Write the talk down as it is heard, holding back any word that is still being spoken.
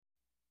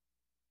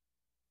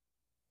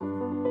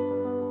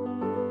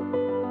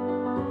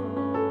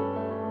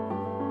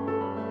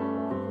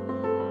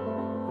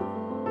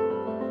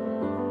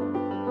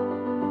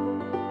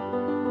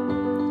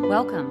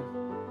Welcome.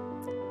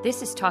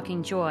 This is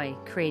Talking Joy,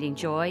 creating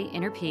joy,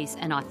 inner peace,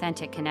 and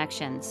authentic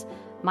connections.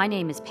 My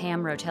name is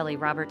Pam Rotelli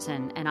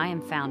Robertson, and I am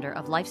founder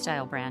of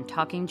lifestyle brand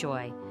Talking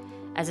Joy.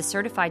 As a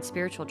certified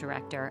spiritual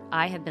director,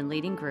 I have been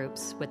leading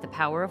groups with the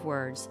power of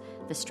words,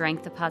 the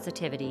strength of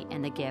positivity,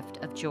 and the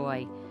gift of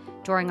joy.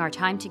 During our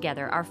time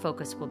together, our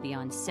focus will be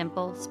on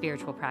simple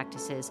spiritual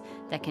practices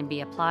that can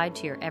be applied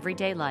to your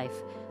everyday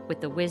life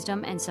with the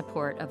wisdom and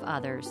support of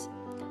others.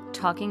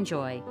 Talking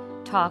Joy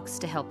talks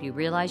to help you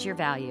realize your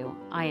value.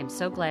 I am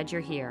so glad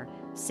you're here.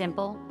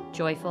 Simple,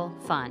 joyful,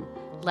 fun.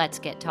 Let's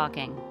get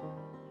talking.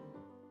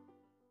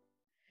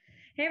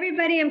 Hey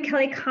everybody, I'm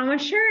Kelly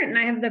Comisher, and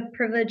I have the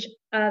privilege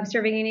of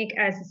serving Unique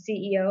as the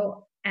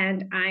CEO.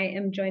 And I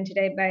am joined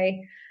today by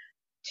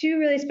two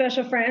really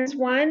special friends.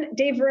 One,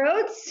 Dave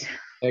Rhodes.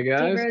 Hey guys.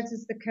 Dave Rhodes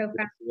is the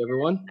co-founder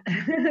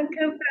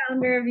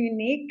of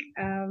Unique.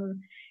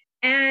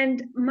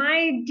 And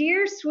my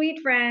dear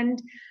sweet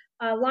friend,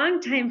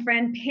 longtime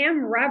friend,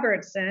 Pam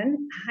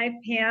Robertson. Hi,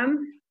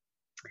 Pam.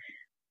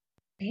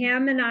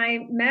 Pam and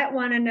I met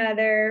one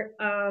another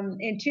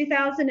in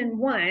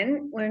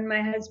 2001 when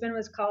my husband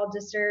was called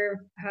to serve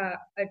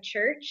a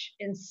church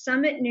in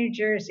Summit, New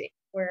Jersey,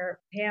 where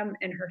Pam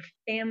and her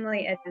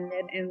family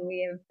attended, and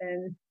we have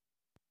been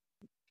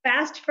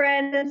fast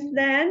friends since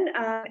then.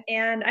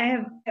 And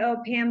I owe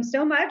Pam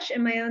so much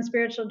in my own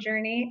spiritual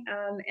journey.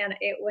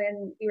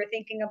 When we were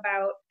thinking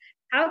about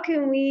how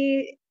can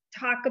we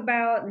talk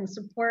about and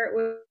support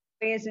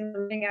ways in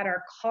living out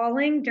our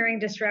calling during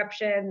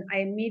disruption, I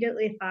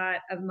immediately thought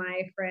of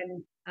my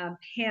friend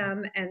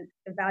Pam and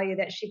the value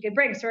that she could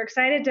bring. So we're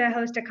excited to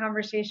host a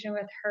conversation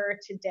with her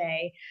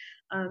today,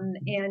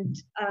 and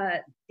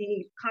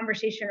the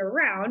conversation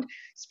around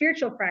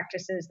spiritual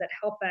practices that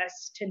help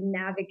us to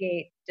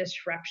navigate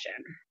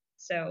disruption.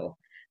 So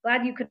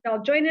glad you could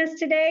all join us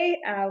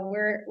today.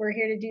 We're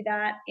here to do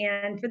that.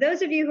 And for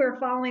those of you who are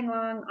following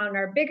along on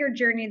our bigger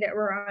journey that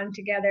we're on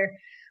together,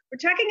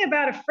 we're talking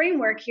about a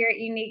framework here at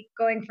Unique,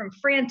 going from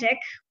frantic,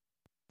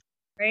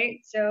 right?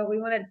 So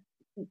we want to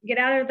get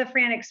out of the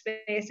frantic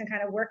space and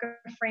kind of work a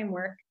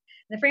framework.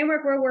 The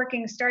framework we're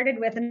working started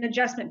with an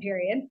adjustment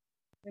period.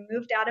 We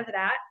moved out of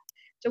that.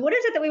 So what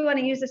is it that we want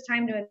to use this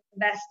time to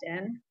invest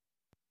in?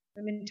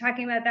 We've been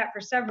talking about that for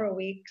several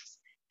weeks.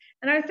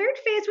 And our third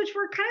phase, which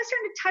we're kind of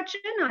starting to touch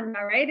in on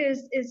now, right,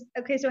 is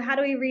okay, so how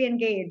do we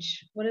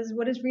re-engage? What is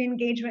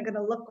re-engagement going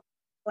to look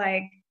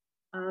like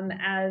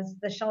as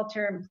the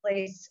shelter in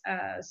place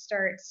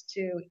starts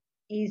to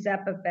ease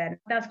up a bit?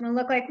 That's going to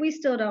look like, we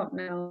still don't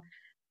know.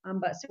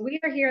 But so we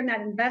are here in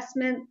that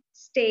investment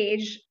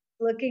stage,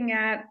 looking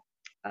at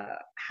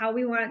how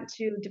we want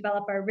to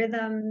develop our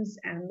rhythms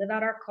and live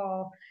out our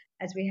call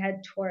as we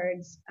head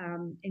towards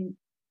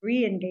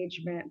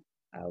re-engagement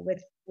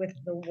with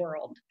the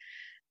world.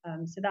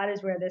 So that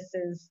is where this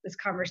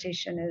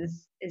conversation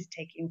is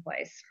taking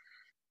place.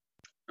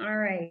 All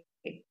right.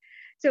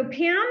 So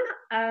Pam,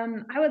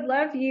 I would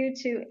love you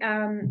to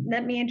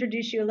let me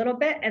introduce you a little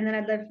bit, and then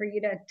I'd love for you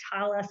to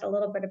tell us a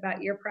little bit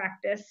about your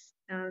practice.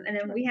 And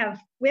then we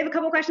have a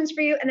couple questions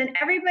for you, and then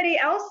everybody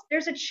else,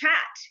 there's a chat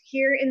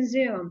here in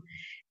Zoom.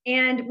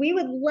 And we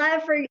would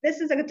love this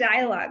is a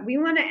dialogue. We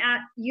want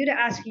you to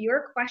ask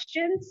your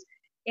questions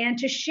and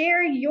to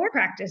share your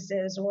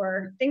practices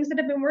or things that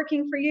have been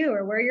working for you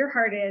or where your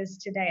heart is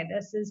today.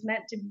 This is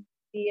meant to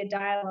be a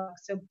dialogue.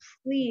 So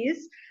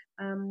please,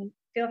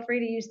 feel free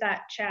to use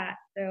that chat.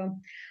 So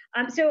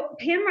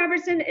Pam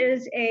Robertson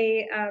is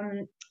a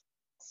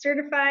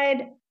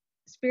certified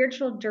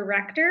spiritual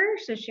director.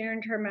 So she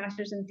earned her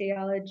master's in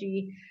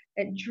theology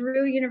at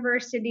Drew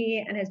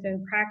University and has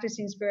been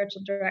practicing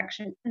spiritual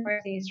direction in the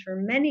Northeast for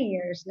many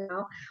years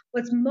now.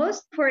 What's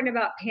most important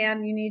about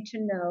Pam, you need to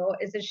know,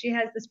 is that she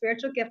has the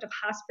spiritual gift of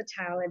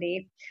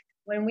hospitality.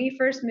 When we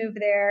first moved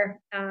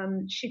there,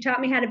 she taught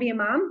me how to be a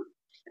mom.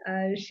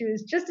 She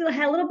was just a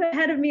little bit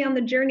ahead of me on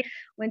the journey.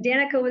 When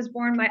Danica was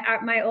born,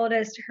 my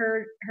oldest,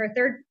 her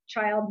third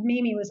child,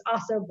 Mimi, was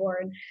also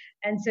born.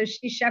 And so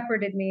she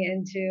shepherded me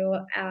into,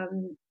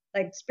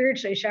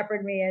 spiritually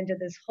shepherded me into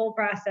this whole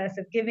process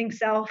of giving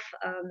self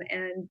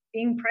and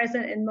being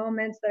present in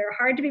moments that are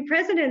hard to be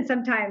present in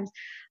sometimes.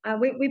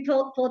 We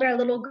pulled our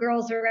little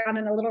girls around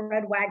in a little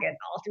red wagon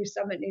all through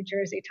Summit, New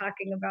Jersey,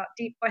 talking about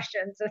deep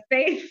questions of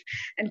faith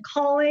and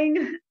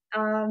calling,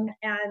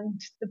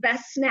 and the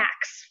best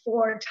snacks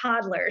for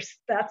toddlers.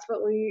 That's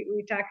what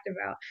we talked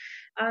about.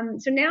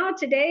 So now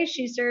today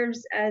she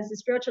serves as a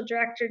spiritual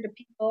director to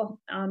people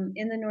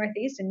in the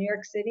Northeast in New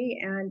York City.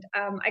 And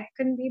I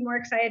couldn't be more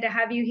excited to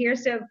have you here.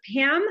 So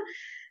Pam,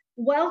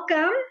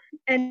 welcome,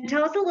 and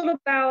tell us a little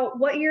about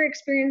what you're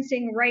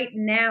experiencing right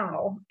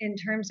now in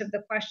terms of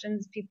the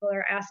questions people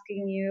are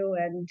asking you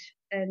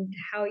and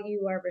how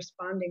you are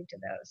responding to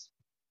those.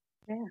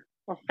 Yeah.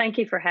 Well, thank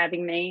you for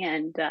having me,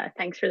 and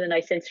thanks for the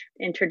nice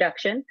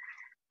introduction.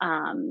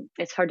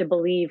 It's hard to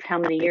believe how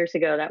many years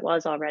ago that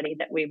was already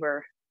that we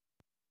were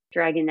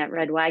dragging that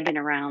red wagon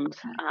around.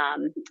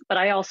 But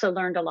I also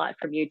learned a lot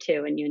from you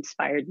too, and you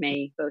inspired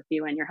me, both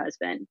you and your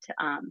husband,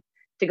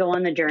 to go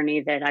on the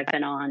journey that I've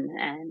been on.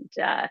 And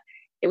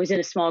it was in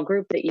a small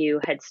group that you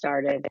had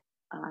started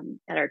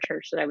at our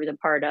church that I was a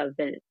part of,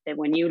 that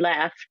when you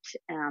left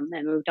and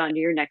moved on to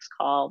your next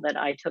call, that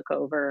I took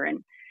over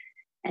and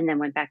then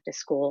went back to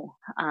school.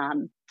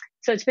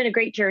 So it's been a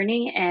great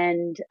journey.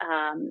 And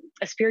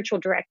a spiritual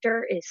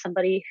director is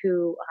somebody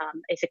who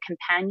is a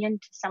companion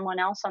to someone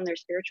else on their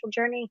spiritual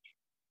journey.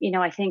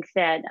 I think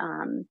that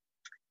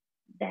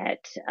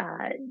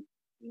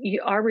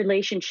our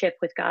relationship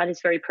with God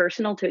is very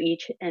personal to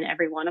each and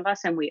every one of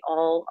us, and we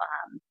all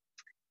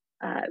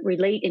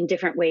relate in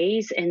different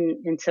ways.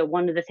 And so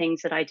one of the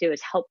things that I do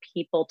is help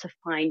people to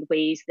find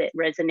ways that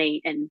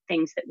resonate and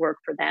things that work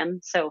for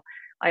them. So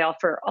I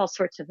offer all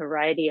sorts of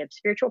variety of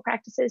spiritual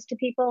practices to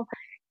people.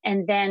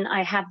 And then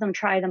I have them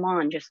try them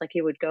on, just like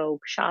you would go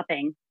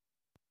shopping.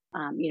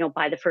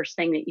 Buy the first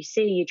thing that you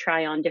see, you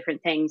try on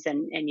different things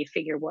and you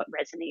figure what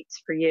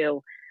resonates for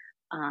you.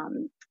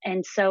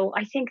 And so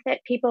I think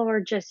that people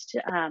are just,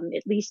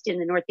 at least in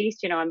the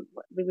Northeast,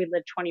 we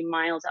live 20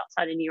 miles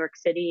outside of New York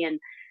City. And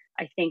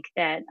I think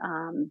that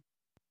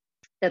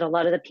that a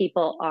lot of the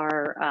people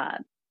are,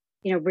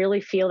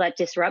 really feel that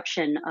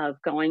disruption of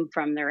going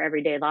from their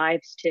everyday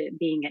lives to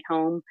being at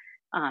home.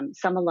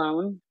 Some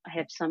alone. I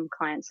have some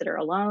clients that are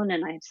alone,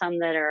 and I have some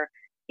that are,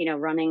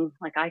 running,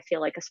 like I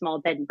feel like a small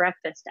bed and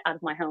breakfast out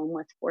of my home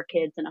with 4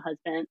 kids and a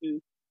husband,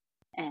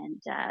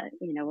 and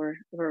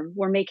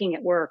we're making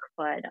it work.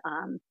 But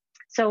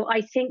so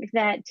I think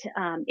that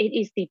it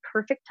is the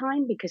perfect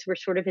time, because we're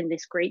sort of in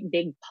this great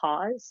big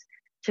pause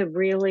to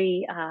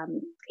really,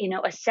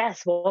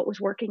 assess what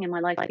was working in my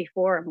life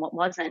before and what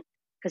wasn't,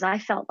 because I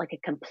felt like a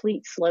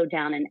complete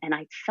slowdown, and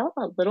I felt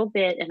a little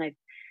bit, and I've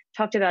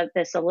talked about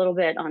this a little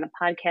bit on a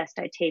podcast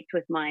I taped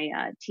with my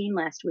team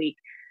last week,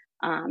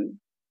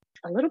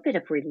 a little bit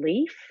of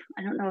relief.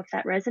 I don't know if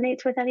that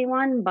resonates with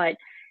anyone, but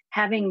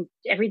having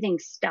everything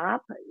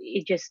stop,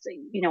 it just,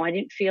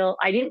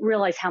 I didn't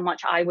realize how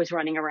much I was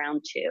running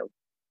around too.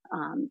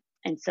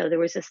 And so there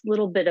was this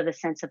little bit of a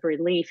sense of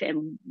relief.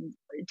 And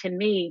to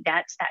me,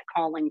 that's that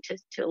calling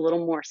to a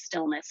little more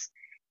stillness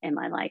in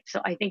my life.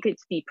 So I think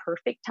it's the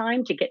perfect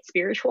time to get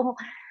spiritual.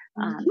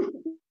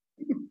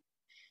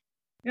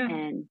 Yeah.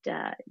 And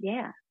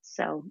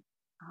so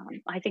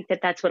I think that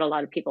that's what a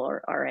lot of people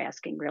are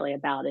asking really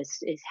about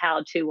is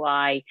how do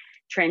I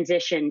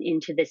transition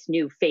into this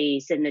new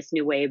phase and this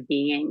new way of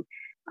being?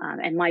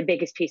 And my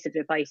biggest piece of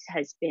advice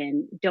has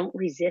been, don't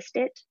resist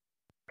it.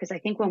 Because I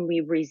think when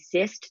we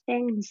resist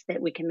things,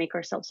 that we can make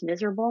ourselves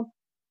miserable.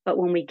 But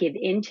when we give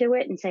into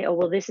it and say, oh,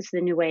 well, this is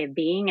the new way of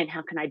being, and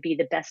how can I be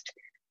the best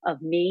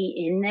of me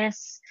in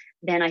this?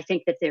 Then I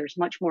think that there's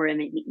much more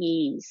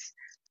ease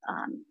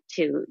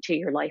to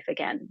your life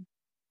again.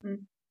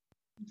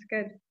 That's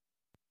good.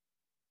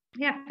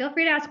 Yeah, feel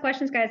free to ask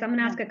questions, guys. I'm going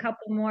to ask a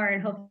couple more,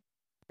 and hopefully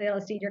I'll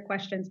see your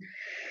questions.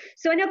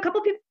 So I know a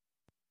couple people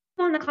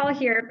on the call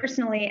here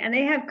personally, and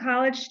they have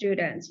college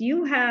students.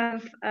 You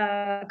have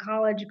a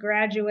college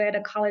graduate,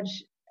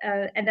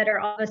 and that are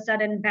all of a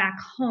sudden back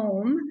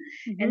home.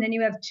 Mm-hmm. And then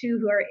you have 2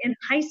 who are in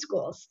high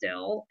school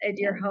still at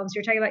your home. So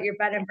you're talking about your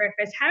bed and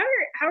breakfast.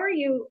 How are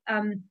you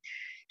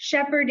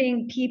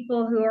shepherding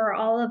people who are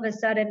all of a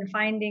sudden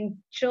finding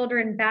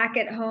children back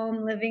at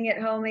home, living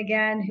at home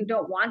again, who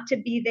don't want to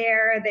be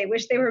there? They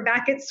wish they were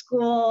back at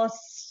school.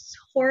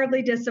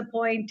 Horribly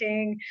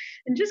disappointing.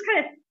 And just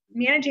kind of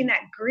managing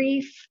that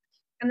grief,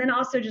 and then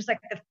also just like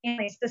the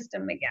family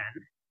system again.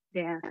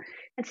 Yeah.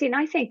 And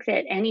I think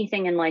that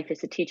anything in life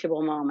is a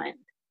teachable moment.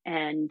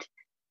 And,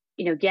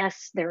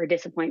 yes, there are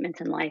disappointments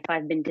in life.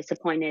 I've been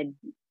disappointed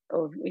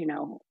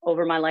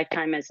over my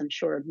lifetime, as I'm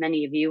sure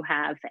many of you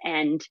have.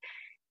 And,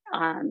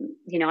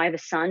 I have a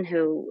son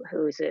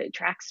who's a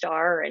track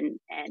star, and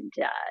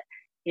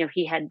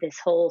he had this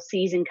whole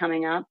season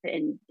coming up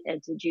and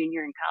as a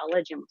junior in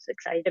college, and was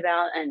excited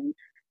about, and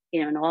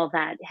all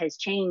that has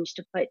changed.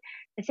 But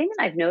the thing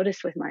that I've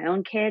noticed with my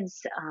own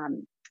kids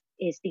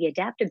is the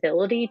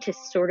adaptability to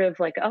sort of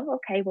like, oh,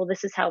 okay, well,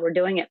 this is how we're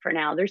doing it for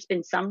now. There's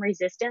been some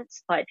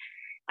resistance, but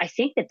I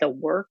think that the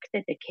work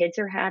that the kids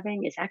are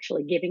having is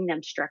actually giving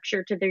them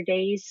structure to their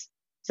days.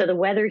 So the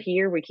weather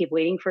here, we keep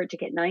waiting for it to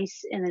get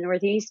nice in the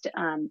Northeast.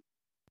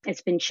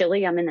 It's been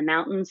chilly. I'm in the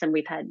mountains, and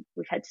we've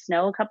had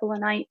snow a couple of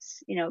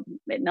nights.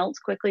 It melts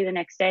quickly the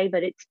next day,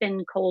 but it's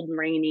been cold and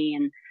rainy.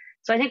 And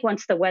so I think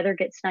once the weather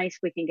gets nice,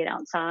 we can get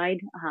outside.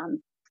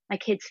 My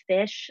kids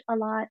fish a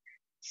lot,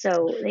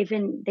 so they've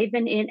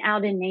been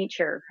out in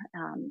nature.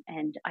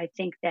 And I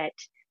think that,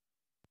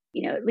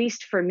 at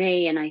least for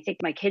me, and I think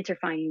my kids are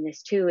finding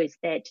this too, is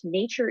that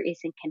nature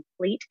is in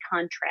complete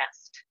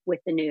contrast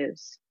with the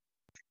news.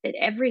 That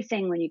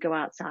everything when you go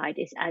outside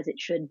is as it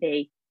should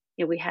be.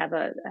 We have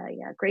a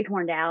great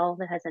horned owl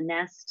that has a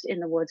nest in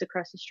the woods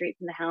across the street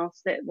from the house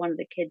that one of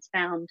the kids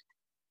found.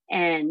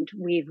 And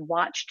we've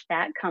watched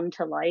that come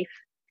to life.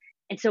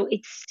 And so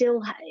it's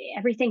still,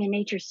 everything in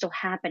nature is still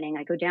happening.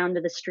 I go down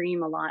to the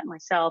stream a lot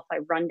myself. I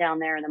run down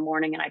there in the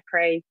morning and I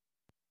pray.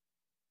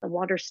 The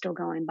water's still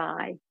going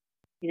by.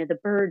 The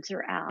birds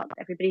are out.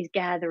 Everybody's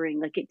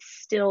gathering. Like, it's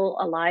still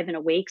alive and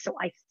awake. So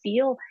I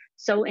feel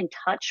so in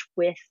touch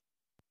with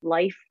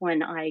life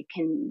when I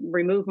can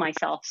remove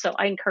myself. So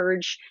I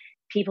encourage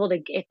people to,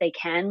 if they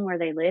can, where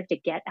they live, to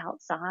get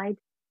outside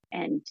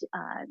and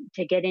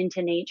to get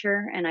into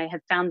nature. And I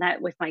have found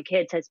that with my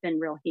kids has been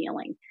real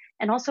healing.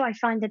 And also I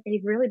find that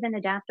they've really been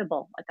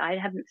adaptable. Like I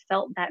haven't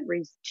felt that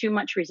too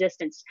much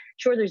resistance.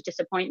 Sure, there's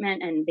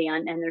disappointment and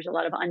and there's a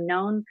lot of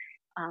unknown.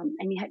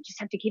 And you just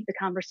have to keep the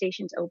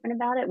conversations open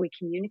about it. We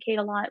communicate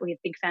a lot. We have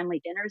big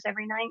family dinners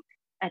every night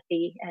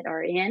at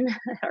our inn,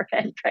 our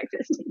bed and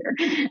breakfast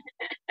here.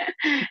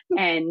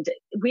 And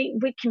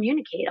we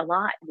communicate a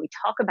lot. We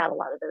talk about a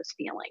lot of those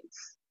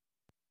feelings.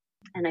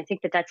 And I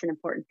think that that's an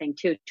important thing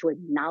too, to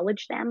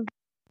acknowledge them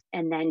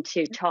and then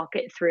to talk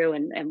it through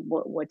and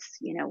what's,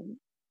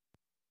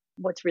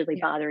 what's really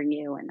bothering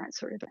you and that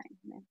sort of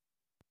thing.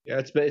 Yeah,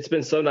 it's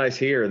been so nice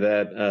here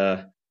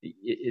that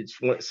it's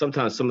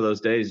sometimes some of those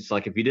days, it's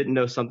like if you didn't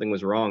know something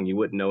was wrong, you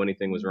wouldn't know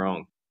anything was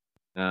wrong,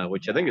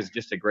 which I think is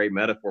just a great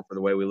metaphor for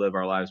the way we live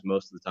our lives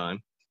most of the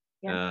time.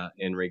 Yeah.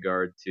 In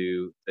regard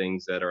to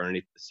things that are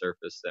underneath the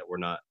surface that we're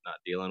not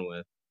dealing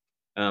with.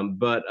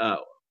 But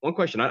one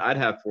question I'd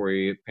have for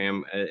you,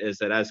 Pam, is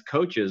that as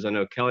coaches, I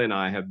know Kelly and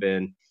I have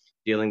been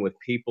dealing with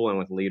people and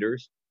with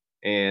leaders,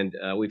 and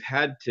we've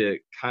had to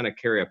kind of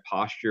carry a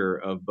posture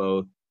of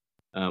both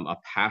a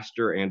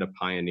pastor and a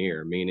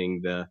pioneer,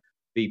 meaning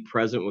be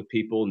present with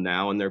people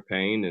now in their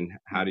pain and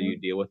how do you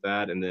deal with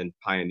that, and then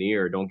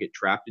pioneer, don't get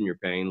trapped in your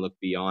pain, look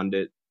beyond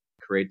it,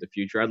 create the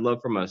future. I'd love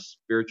from a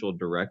spiritual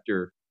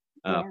director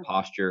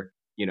posture,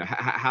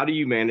 how do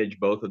you manage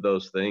both of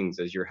those things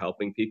as you're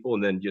helping people,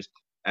 and then just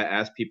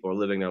as people are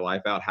living their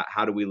life out,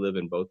 how do we live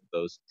in both of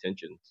those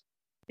tensions?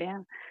 Yeah.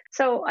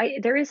 So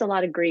there is a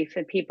lot of grief,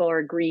 and people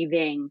are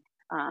grieving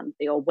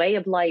the old way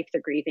of life.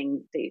 They're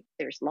grieving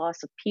there's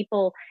loss of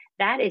people.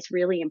 That is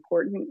really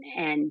important,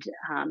 and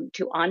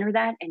to honor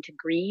that and to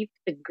grieve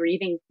the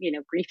grieving,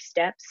 grief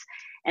steps.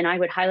 And I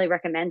would highly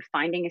recommend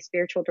finding a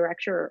spiritual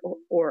director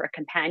or a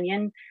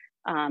companion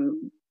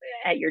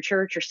at your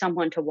church or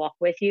someone to walk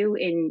with you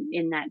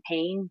in that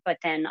pain. But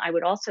then I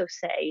would also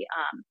say,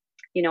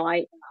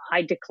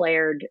 I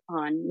declared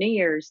on New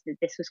Year's that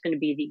this was going to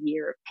be the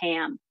year of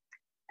Pam,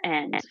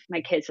 and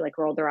my kids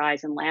rolled their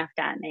eyes and laughed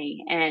at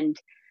me. And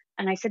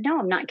I said, no,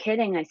 I'm not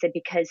kidding. I said,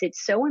 because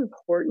it's so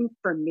important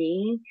for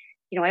me.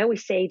 I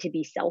always say to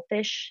be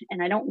selfish,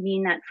 and I don't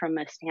mean that from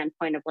a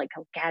standpoint of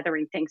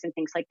gathering things and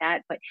things like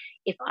that. But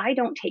if I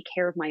don't take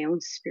care of my own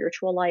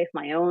spiritual life,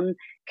 my own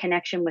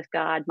connection with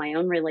God, my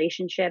own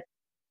relationship,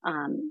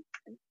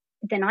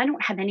 then I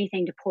don't have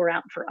anything to pour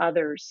out for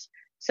others.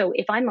 So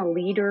if I'm a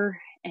leader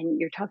and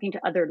you're talking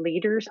to other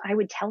leaders, I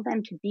would tell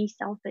them to be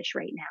selfish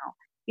right now.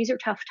 These are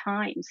tough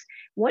times.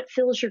 What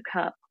fills your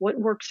cup? What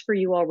works for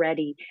you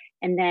already?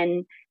 And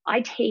then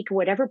I take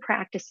whatever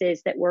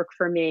practices that work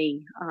for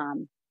me.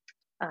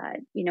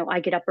 I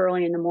get up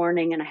early in the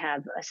morning and I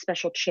have a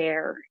special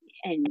chair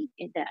and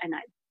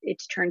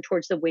it's turned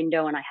towards the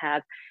window, and I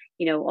have,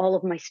 all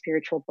of my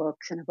spiritual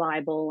books and a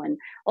Bible, and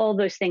all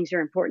those things are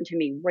important to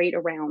me right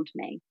around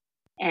me.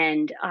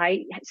 And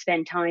I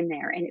spend time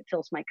there and it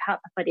fills my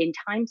cup. But in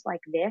times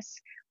like this,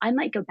 I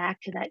might go back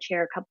to that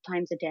chair a couple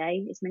times a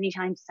day, as many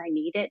times as I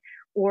need it,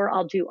 or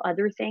I'll do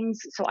other things.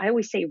 So I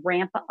always say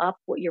ramp up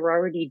what you're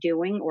already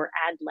doing or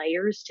add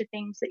layers to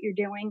things that you're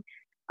doing.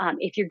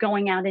 If you're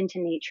going out into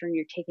nature and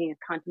you're taking a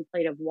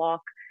contemplative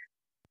walk,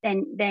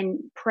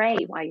 then pray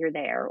while you're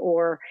there.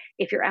 Or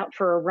if you're out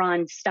for a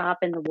run, stop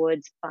in the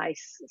woods by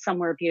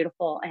somewhere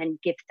beautiful and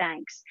give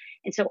thanks.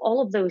 And so all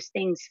of those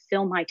things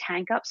fill my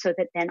tank up so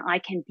that then I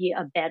can be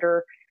a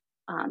better,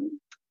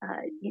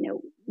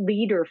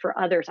 leader for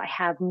others. I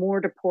have more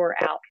to pour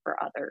out for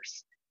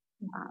others.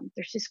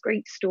 There's this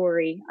great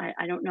story.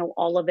 I don't know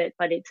all of it,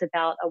 but it's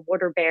about a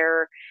water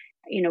bearer,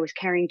 was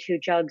carrying 2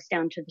 jugs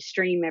down to the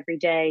stream every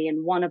day.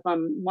 And one of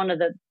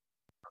the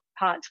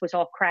pots was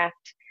all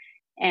cracked,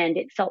 and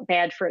it felt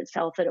bad for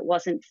itself that it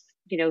wasn't,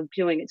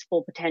 doing its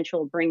full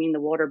potential, bringing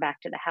the water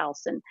back to the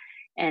house.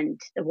 And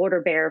the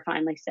water bearer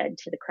finally said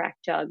to the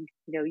cracked jug,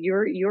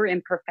 your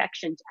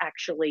imperfections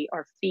actually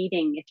are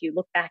feeding. If you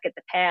look back at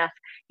the path,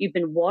 you've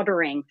been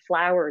watering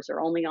flowers are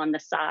only on the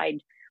side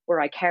where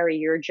I carry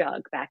your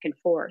jug back and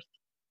forth.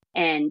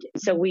 And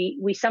so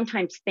we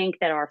sometimes think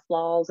that our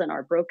flaws and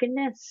our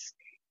brokenness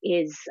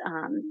is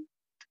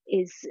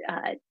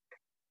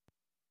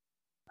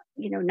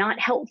not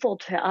helpful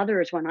to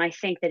others, when I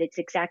think that it's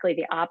exactly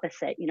the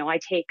opposite. I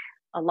take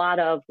a lot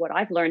of what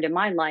I've learned in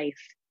my life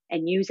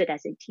and use it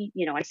as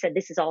I said,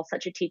 this is all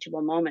such a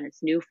teachable moment.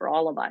 It's new for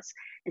all of us.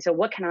 And so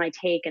what can I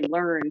take and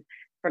learn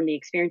from the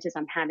experiences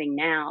I'm having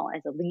now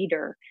as a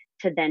leader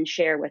to then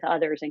share with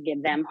others and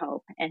give them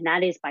hope? And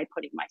that is by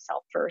putting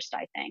myself first,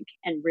 I think,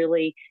 and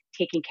really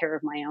taking care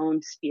of my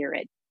own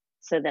spirit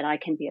so that I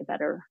can be a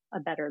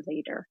better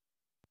leader.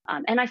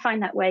 And I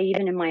find that way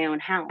even in my own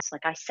house.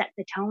 I set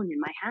the tone in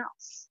my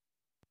house.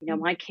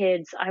 My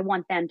kids, I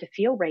want them to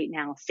feel right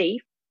now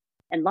safe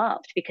and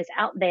loved, because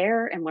out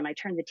there and when I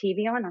turn the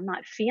TV on, I'm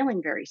not feeling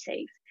very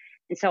safe.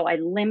 And so I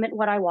limit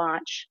what I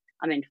watch.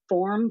 I'm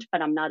informed, but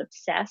I'm not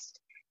obsessed.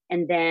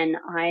 And then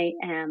I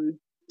am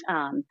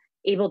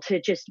able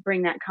to just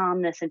bring that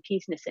calmness and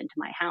peaceness into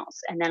my house.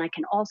 And then I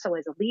can also,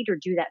 as a leader,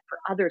 do that for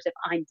others if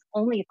I'm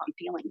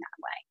feeling that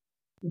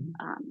way.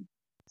 Mhm.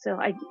 So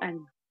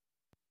I'm.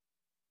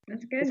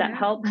 That's good. Does that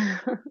help?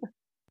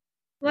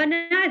 Well,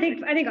 no, I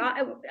think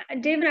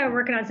Dave and I were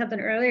working on something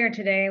earlier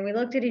today, and we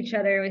looked at each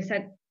other and we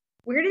said,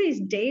 "Where do these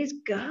days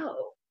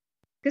go?"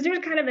 Because there's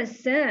kind of a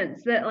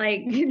sense that,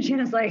 like,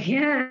 Jenna's like,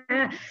 yeah,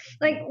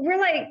 like we're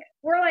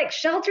like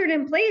sheltered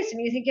in place,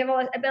 and you think of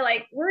all, but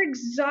like we're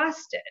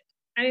exhausted.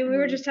 I mean, we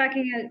were just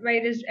talking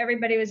right as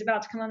everybody was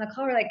about to come on the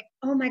call. We're like,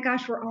 oh my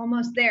gosh, we're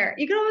almost there.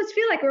 You can almost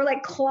feel like we're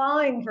like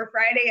clawing for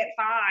Friday at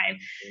 5.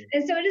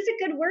 And so it is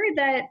a good word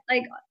that,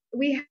 like,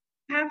 we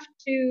have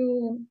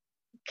to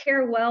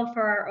care well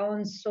for our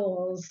own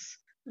souls,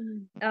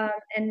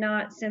 and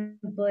not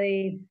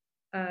simply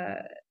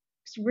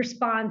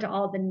respond to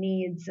all the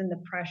needs and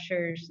the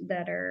pressures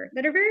that are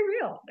very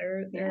real.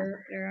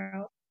 They're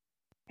out.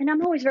 And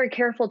I'm always very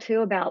careful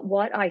too about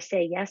what I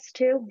say yes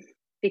to,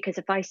 because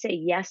if I say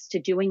yes to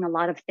doing a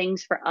lot of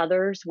things for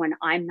others when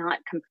I'm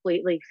not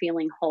completely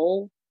feeling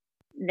whole,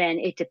 then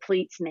it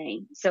depletes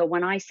me. So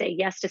when I say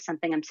yes to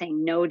something, I'm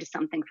saying no to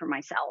something for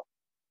myself.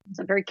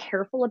 So I'm very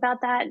careful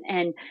about that.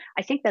 And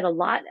I think that a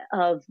lot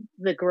of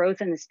the growth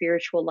in the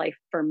spiritual life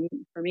for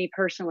me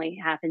personally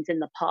happens in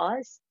the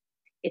pause.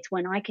 It's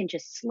when I can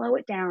just slow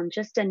it down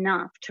just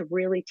enough to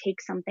really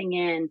take something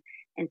in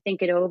and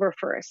think it over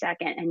for a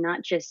second, and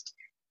not just,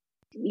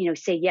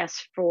 say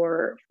yes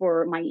for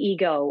my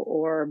ego,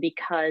 or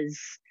because,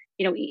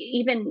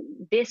 even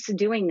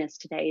doing this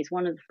today is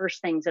one of the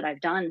first things that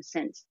I've done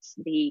since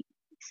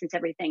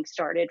everything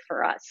started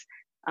for us.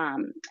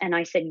 And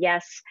I said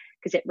yes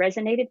because it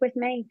resonated with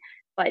me.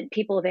 But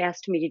people have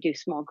asked me to do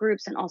small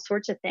groups and all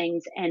sorts of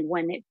things. And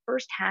when it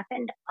first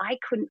happened, I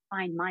couldn't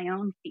find my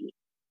own feet.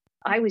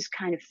 I was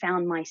kind of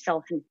found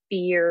myself in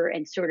fear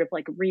and sort of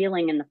like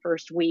reeling in the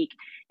first week.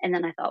 And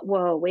then I thought,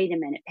 whoa, wait a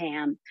minute,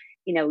 Pam,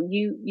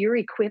 you're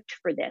equipped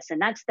for this. And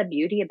that's the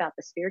beauty about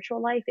the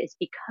spiritual life, is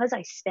because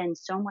I spend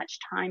so much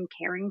time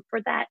caring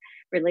for that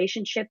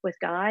relationship with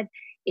God,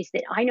 is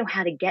that I know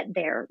how to get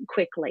there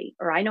quickly,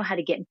 or I know how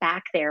to get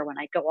back there when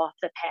I go off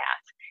the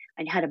path,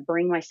 and how to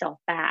bring myself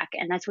back.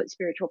 And that's what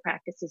spiritual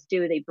practices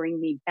do. They bring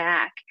me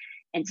back.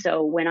 And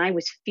so when I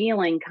was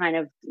feeling kind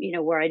of,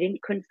 where I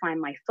couldn't find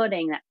my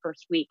footing that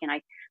first week, and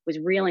I was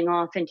reeling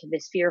off into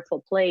this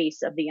fearful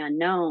place of the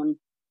unknown,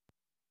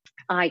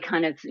 I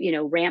kind of,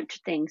 ramped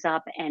things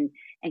up and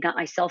got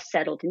myself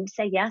settled, and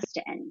say yes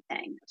to anything.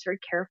 I was very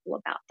careful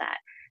about that.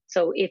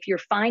 So if you're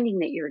finding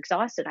that you're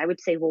exhausted, I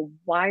would say, well,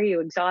 why are you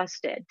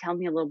exhausted? Tell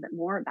me a little bit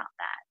more about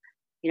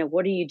that.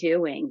 What are you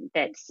doing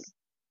that's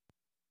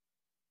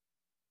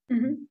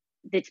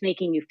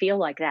making you feel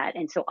like that?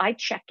 And so I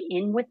check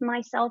in with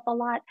myself a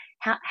lot.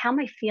 How am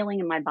I feeling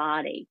in my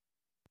body?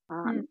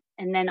 And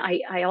then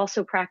I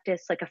also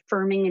practice like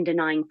affirming and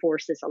denying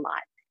forces a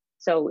lot.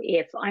 So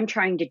if I'm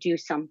trying to do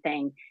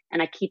something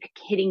and I keep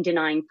hitting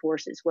denying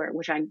forces,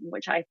 which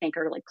I think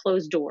are like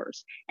closed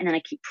doors, and then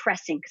I keep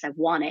pressing because I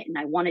want it and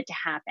I want it to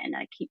happen, and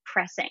I keep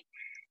pressing,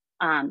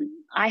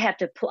 I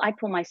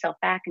pull myself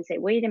back and say,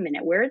 wait a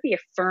minute, where are the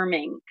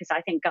affirming? Because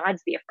I think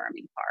God's the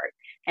affirming part,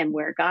 and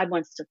where God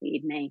wants to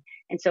lead me.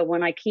 And so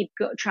when I keep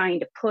trying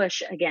to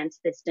push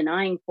against this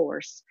denying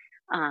force,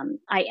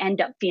 I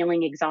end up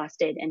feeling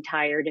exhausted and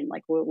tired, and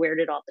like, where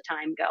did all the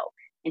time go?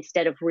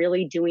 Instead of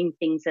really doing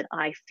things that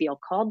I feel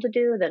called to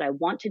do, that I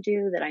want to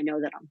do, that I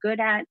know that I'm good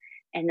at,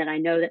 and that I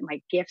know that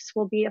my gifts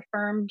will be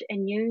affirmed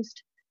and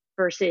used,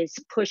 versus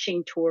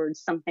pushing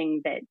towards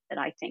something that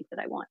I think that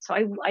I want. So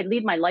I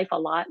lead my life a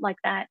lot like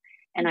that.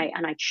 And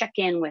I check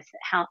in with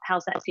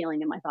how's that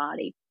feeling in my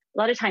body. A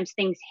lot of times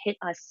things hit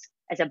us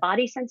as a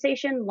body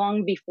sensation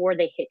long before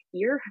they hit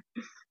here.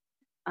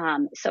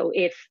 So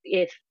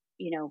if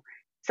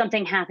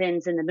something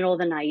happens in the middle of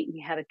the night and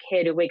you have a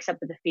kid who wakes up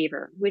with a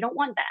fever, we don't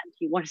want that.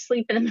 You want to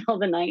sleep in the middle of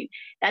the night.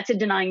 That's a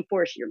denying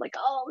force. You're like,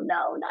 oh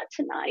no, not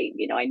tonight.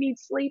 I need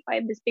sleep. I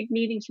have this big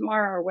meeting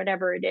tomorrow, or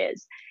whatever it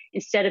is.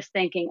 Instead of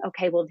thinking,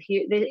 okay, well,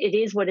 it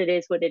is what it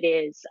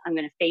is, I'm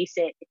going to face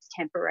it. It's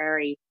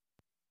temporary.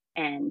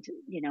 And,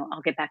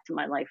 I'll get back to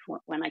my life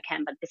when I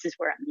can, but this is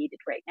where I'm needed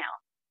right now.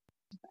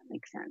 If that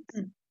makes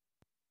sense.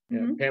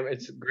 Yeah, Pam,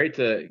 it's great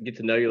to get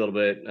to know you a little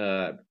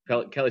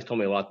bit. Kelly's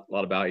told me a lot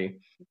about you.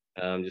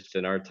 Just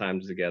in our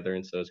times together.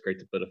 And so it's great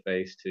to put a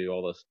face to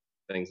all those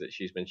things that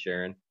she's been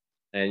sharing.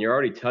 And you're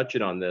already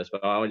touching on this,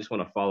 but I just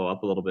want to follow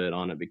up a little bit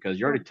on it, because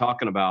you're already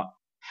talking about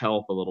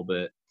health a little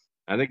bit.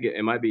 I think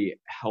it might be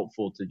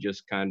helpful to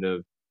just kind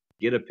of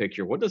get a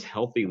picture. What does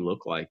healthy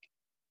look like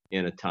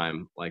in a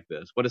time like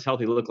this? What does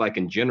healthy look like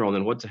in general? And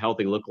then what's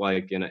healthy look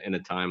like in a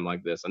time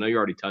like this? I know you're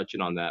already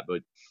touching on that,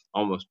 but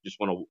almost just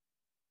want to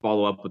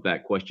follow up with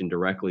that question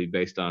directly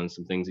based on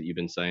some things that you've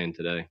been saying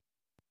today.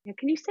 Yeah,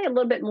 can you say a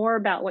little bit more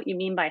about what you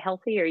mean by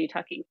healthy? Are you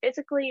talking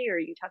physically, or are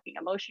you talking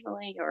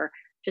emotionally, or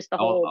just the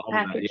whole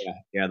package?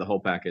 Yeah, the whole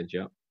package.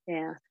 Yeah.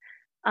 Yeah.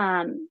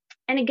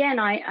 And again,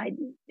 I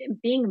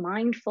being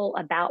mindful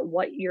about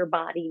what your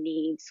body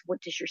needs.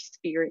 What does your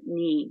spirit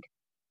need?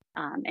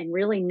 and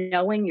really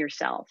knowing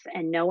yourself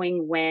and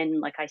knowing when,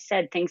 like I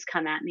said, things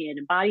come at me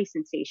at a body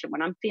sensation,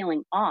 when I'm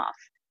feeling off,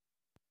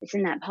 it's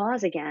in that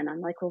pause again.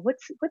 I'm like, well,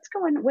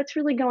 what's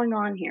really going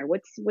on here?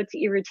 What's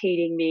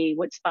irritating me?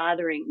 What's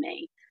bothering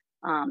me?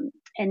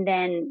 And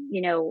then,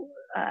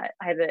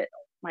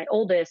 my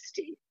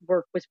oldest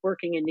was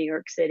working in New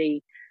York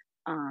City,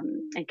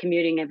 and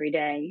commuting every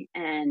day,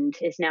 and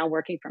is now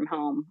working from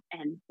home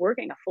and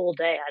working a full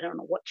day. I don't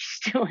know what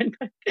she's doing,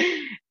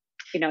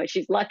 but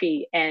she's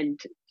lucky. And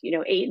 8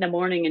 a.m.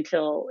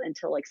 until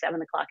like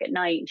 7 o'clock at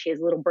night, and she has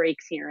little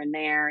breaks here and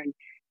there. And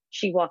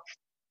she walked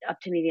up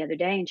to me the other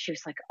day and she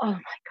was like, oh my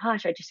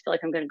gosh, I just feel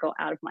like I'm going to go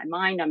out of my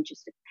mind.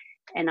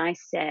 And I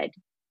said,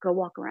 go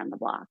walk around the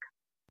block.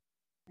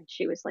 And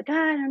she was like, I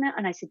don't know.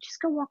 And I said, just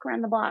go walk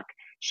around the block.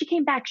 She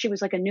came back. She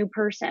was like a new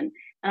person.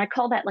 And I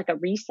call that like a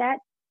reset.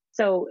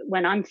 So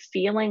when I'm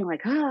feeling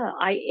like,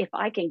 if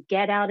I can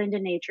get out into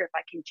nature, if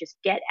I can just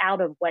get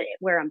out of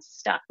where I'm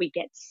stuck, we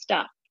get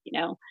stuck,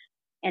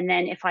 and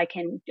then if I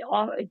can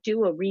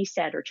do a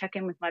reset or check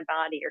in with my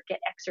body or get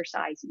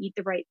exercise, eat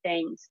the right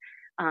things.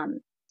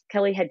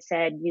 Kelly had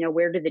said,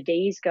 where do the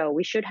days go?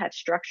 We should have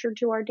structure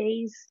to our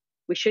days.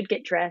 We should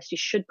get dressed. You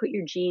should put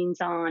your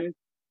jeans on.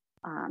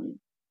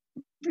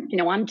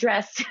 I'm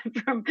dressed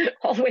from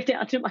all the way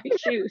down to my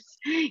shoes.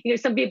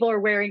 Some people are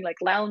wearing like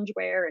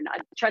loungewear, and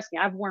trust me,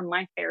 I've worn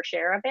my fair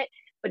share of it.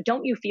 But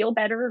don't you feel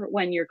better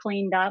when you're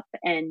cleaned up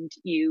and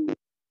you?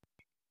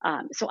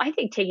 So I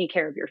think taking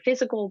care of your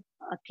physical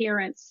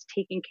appearance,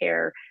 taking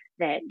care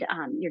that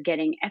you're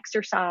getting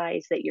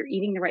exercise, that you're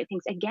eating the right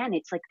things. Again,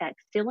 it's like that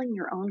filling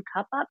your own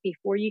cup up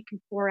before you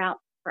can pour out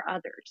for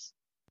others.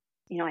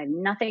 I have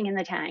nothing in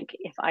the tank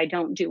if I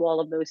don't do all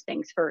of those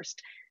things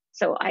first.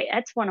 So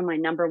that's one of my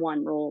number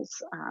one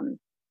rules, and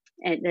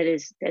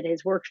that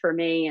has worked for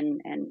me,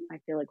 and I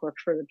feel like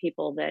works for the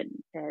people that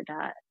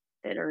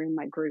are in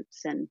my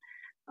groups, and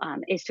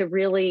is to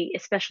really,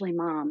 especially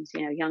moms,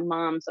 young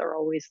moms are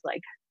always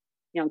like,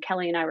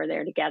 Kelly and I were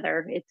there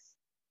together.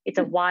 It's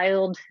a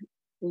wild,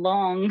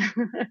 long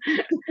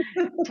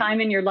time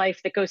in your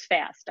life that goes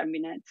fast. I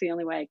mean, that's the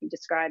only way I can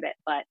describe it.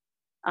 But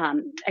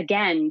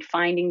again,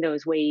 finding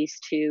those ways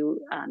to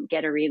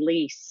get a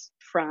release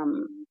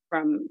from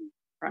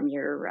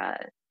your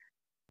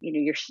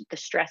the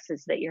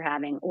stresses that you're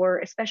having, or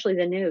especially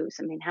the news.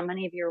 I mean, how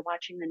many of you are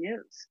watching the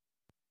news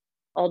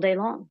all day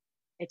long?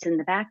 It's in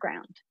the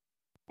background.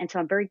 And so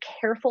I'm very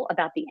careful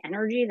about the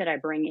energy that I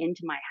bring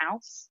into my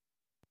house.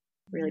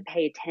 Really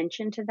pay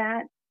attention to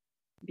that.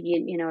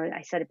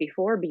 I said it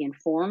before, be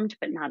informed,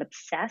 but not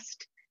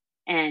obsessed.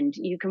 And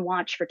you can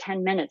watch for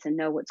 10 minutes and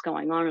know what's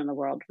going on in the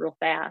world real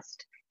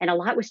fast. And a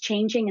lot was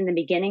changing in the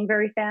beginning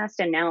very fast.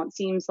 And now it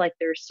seems like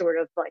there's sort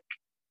of like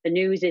the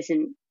news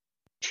isn't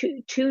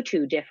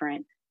too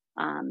different.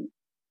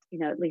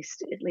 At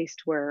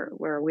least where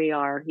we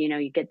are,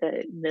 you get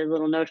the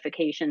little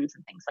notifications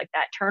and things like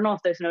that. Turn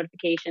off those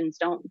notifications.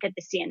 Don't get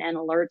the CNN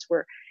alerts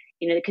where,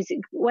 because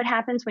what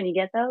happens when you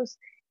get those?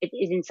 It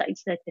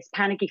incites this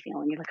panicky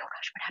feeling. You're like, oh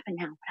gosh, what happened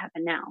now? What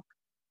happened now?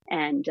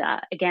 And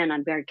again,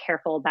 I'm very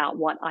careful about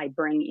what I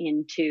bring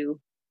into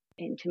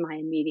my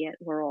immediate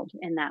world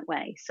in that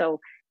way. So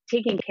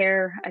taking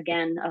care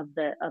again of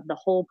the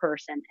whole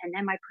person, and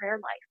then my prayer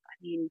life. I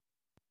mean,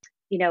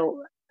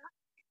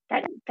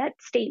 that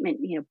statement,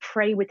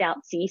 pray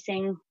without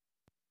ceasing.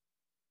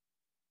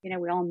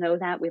 We all know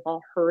that. We've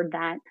all heard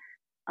that.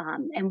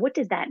 And what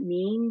does that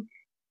mean?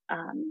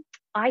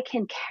 I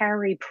can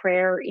carry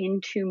prayer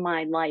into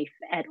my life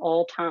at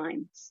all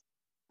times.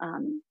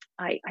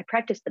 I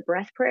practice the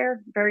breath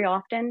prayer very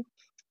often.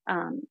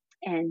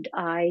 And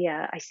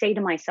I say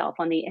to myself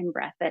on the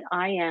in-breath that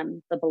I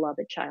am the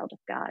beloved child of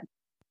God.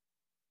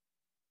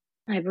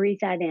 I breathe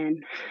that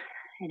in,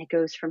 and it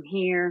goes from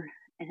here,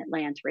 and it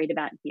lands right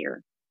about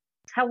here.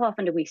 How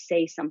often do we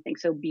say something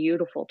so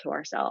beautiful to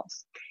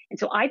ourselves? And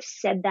so I've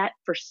said that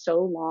for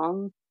so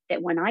long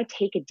that when I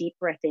take a deep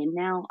breath in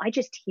now, I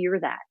just hear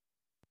that.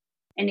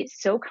 And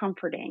it's so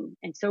comforting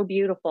and so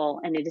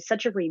beautiful. And it is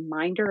such a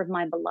reminder of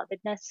my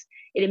belovedness.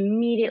 It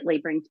immediately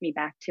brings me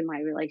back to my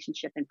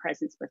relationship and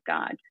presence with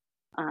God.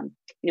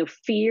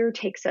 Fear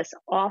takes us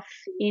off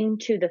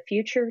into the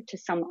future to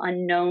some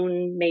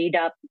unknown, made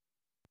up,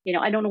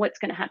 I don't know what's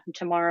going to happen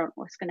tomorrow,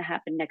 what's going to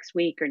happen next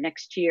week or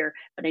next year,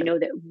 but I know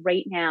that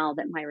right now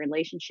that my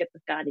relationship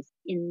with God is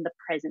in the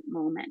present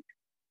moment.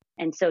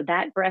 And so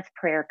that breath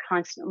prayer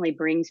constantly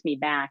brings me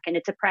back, and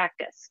it's a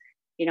practice.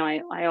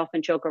 I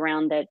often joke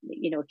around that,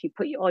 if you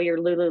put all your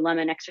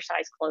Lululemon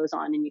exercise clothes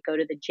on and you go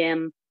to the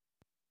gym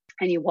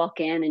and you walk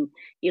in and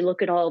you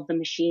look at all of the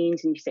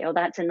machines and you say, oh,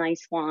 that's a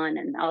nice one.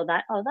 And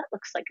that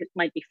looks like it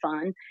might be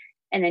fun.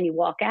 And then you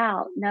walk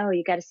out. No,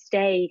 you got to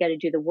stay. You got to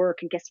do the work.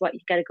 And guess what?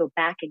 You got to go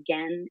back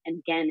again and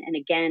again and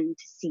again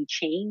to see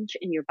change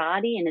in your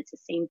body. And it's the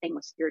same thing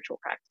with spiritual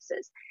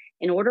practices.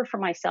 In order for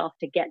myself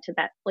to get to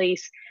that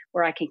place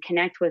where I can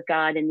connect with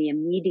God in the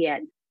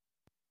immediate,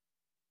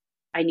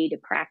 I need to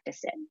practice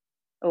it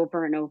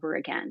over and over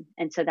again.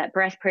 And so that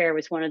breath prayer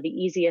was one of the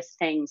easiest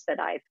things that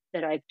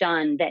I've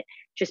done that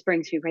just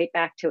brings me right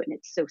back to it. And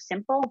it's so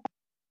simple.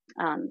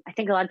 I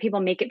think a lot of people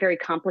make it very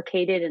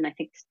complicated, and I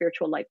think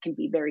spiritual life can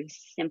be very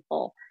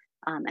simple.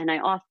 And I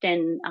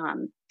often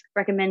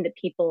recommend that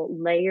people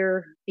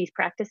layer these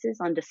practices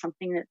onto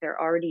something that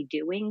they're already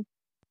doing.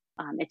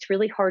 It's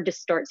really hard to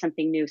start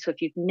something new. So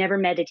if you've never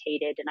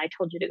meditated and I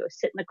told you to go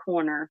sit in the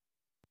corner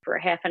for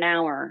a half an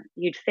hour,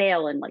 you'd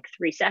fail in like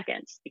 3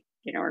 seconds,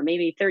 or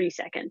maybe 30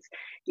 seconds.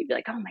 You'd be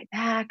like, oh, my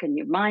back, and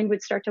your mind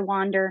would start to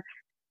wander.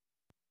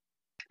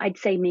 I'd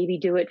say maybe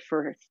do it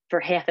for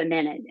half a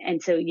minute.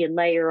 And so you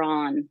layer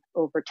on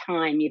over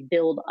time, you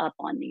build up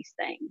on these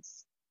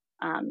things.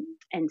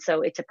 And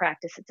so it's a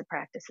practice, it's a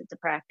practice, it's a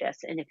practice.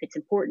 And if it's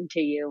important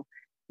to you,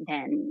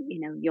 then,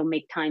 you'll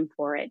make time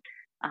for it.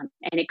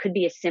 And it could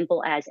be as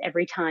simple as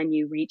every time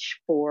you reach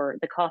for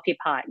the coffee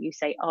pot, you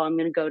say, oh, I'm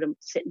going to go to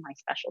sit in my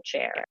special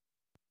chair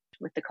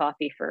with the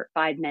coffee for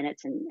 5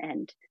 minutes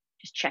and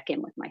just check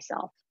in with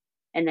myself.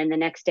 And then the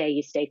next day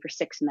you stay for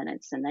 6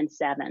 minutes and then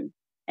 7.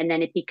 And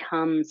then it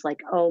becomes like,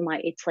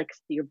 it's like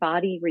your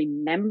body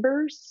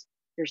remembers.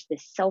 There's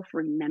this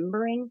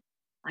self-remembering.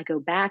 I go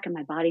back and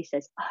my body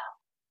says, oh,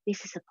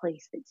 this is a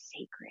place that's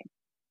sacred.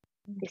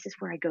 This is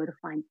where I go to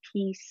find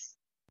peace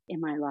in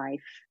my life.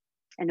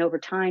 And over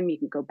time, you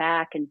can go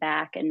back, and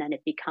then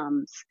it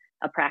becomes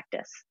a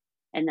practice.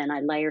 And then I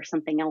layer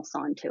something else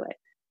onto it.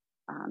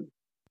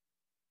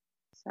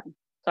 So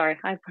sorry,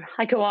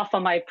 I go off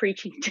on my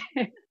preaching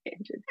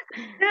tangent.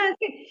 No,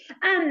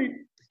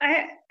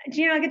 okay.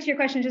 Gina, I'll get to your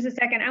question in just a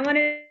second. I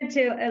wanted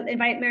to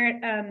invite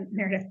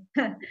Meredith,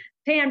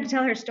 Pam, to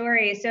tell her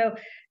story. So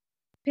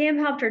Pam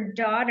helped her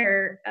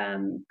daughter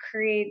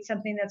create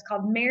something that's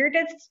called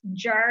Meredith's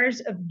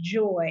Jars of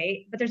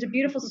Joy, but there's a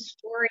beautiful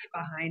story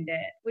behind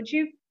it. Would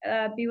you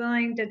be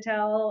willing to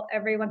tell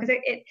everyone? Because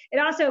it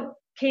also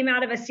came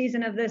out of a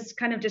season of this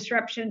kind of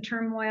disruption,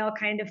 turmoil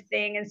kind of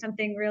thing, and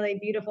something really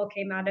beautiful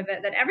came out of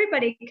it that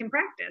everybody can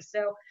practice.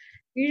 So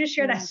you just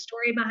share that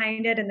story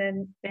behind it,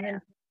 and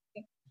then.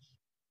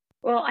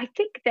 Well, I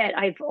think that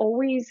I've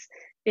always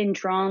been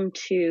drawn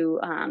to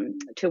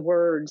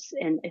words,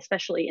 and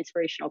especially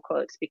inspirational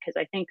quotes, because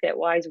I think that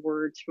wise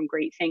words from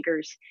great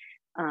thinkers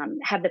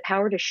have the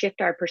power to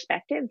shift our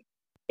perspective.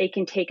 They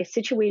can take a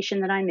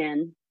situation that I'm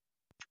in,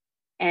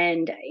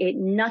 and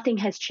nothing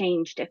has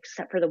changed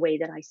except for the way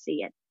that I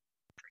see it.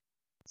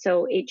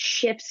 So it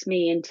shifts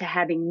me into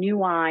having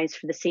new eyes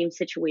for the same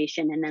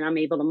situation, and then I'm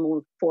able to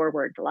move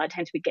forward. A lot of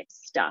times we get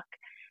stuck.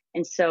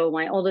 And so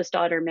my oldest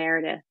daughter,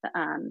 Meredith,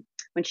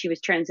 when she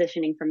was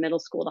transitioning from middle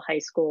school to high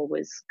school,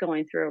 was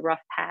going through a rough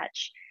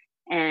patch.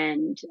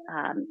 And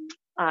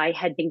I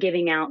had been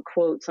giving out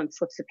quotes on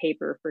slips of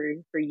paper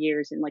for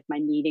years in like my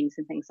meetings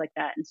and things like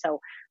that. And so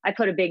I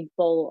put a big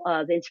bowl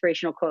of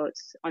inspirational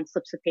quotes on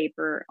slips of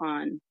paper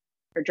on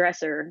her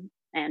dresser.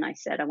 And I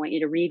said, I want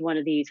you to read one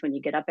of these when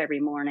you get up every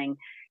morning.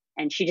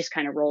 And she just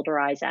kind of rolled her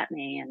eyes at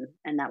me,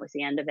 and that was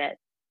the end of it.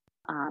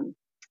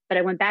 But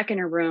I went back in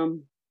her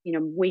room,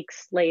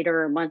 weeks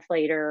later, a month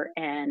later,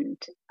 and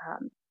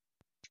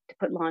to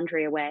put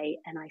laundry away.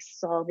 And I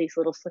saw these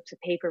little slips of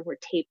paper were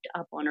taped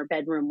up on her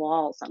bedroom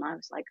walls. And I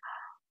was like,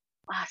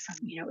 oh,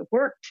 awesome. It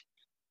worked,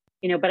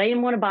 but I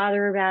didn't want to bother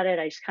her about it.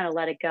 I just kind of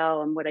let it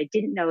go. And what I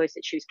didn't know is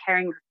that she was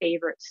carrying her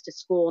favorites to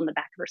school in the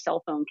back of her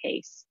cell phone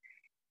case.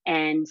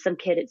 And some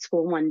kid at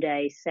school one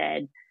day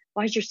said,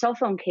 why is your cell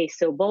phone case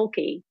so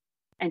bulky?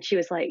 And she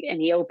was like,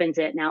 and he opens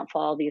it, and out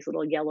fall all these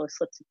little yellow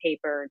slips of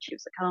paper. And she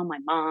was like, oh, my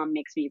mom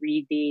makes me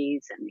read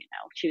these. And,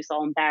 she was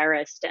all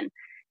embarrassed. And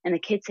the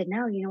kid said,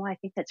 no, I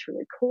think that's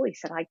really cool. He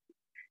said,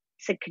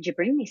 could you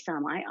bring me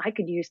some? I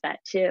could use that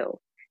too.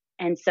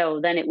 And so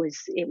then it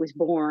was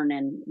born,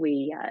 and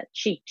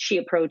she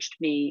approached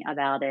me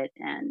about it,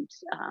 and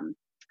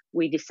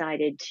we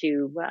decided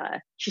to,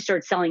 she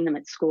started selling them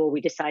at school.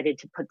 We decided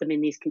to put them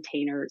in these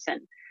containers,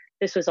 and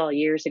this was all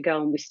years ago,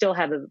 and we still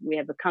have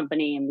a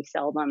company, and we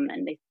sell them,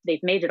 and they've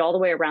made it all the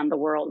way around the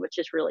world, which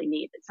is really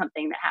neat. It's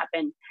something that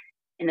happened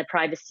in the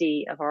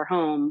privacy of our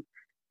home,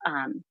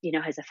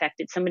 has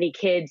affected so many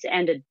kids.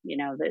 And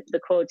the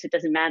quotes, it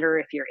doesn't matter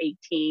if you're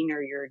 18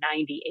 or you're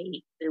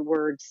 98, the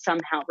words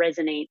somehow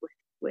resonate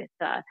with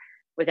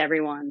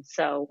everyone.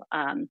 So,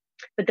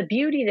 but the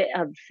beauty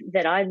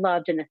that I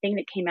loved, and the thing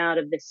that came out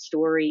of this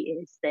story,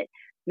 is that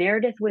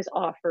Meredith was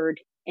offered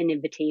an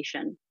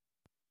invitation.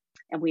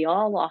 And we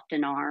all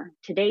often are.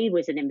 Today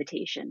was an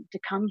invitation to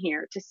come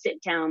here, to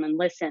sit down and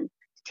listen,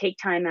 to take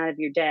time out of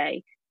your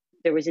day.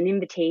 There was an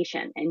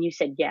invitation, and you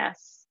said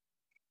yes.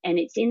 And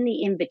it's in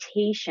the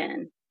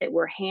invitation that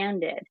we're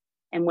handed,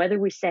 and whether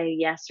we say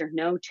yes or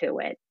no to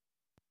it,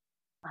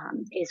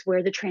 is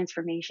where the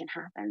transformation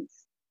happens.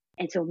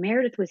 And so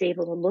Meredith was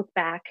able to look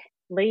back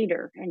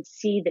later and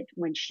see that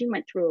when she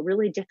went through a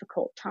really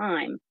difficult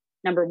time,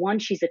 number one,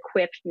 she's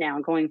equipped now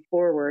going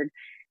forward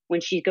when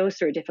she goes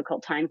through a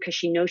difficult time, because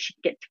she knows she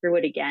can get through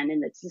it again.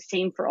 And it's the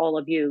same for all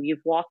of you.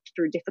 You've walked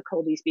through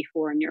difficulties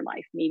before in your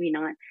life, maybe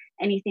not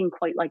anything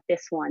quite like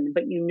this one,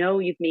 but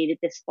you've made it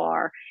this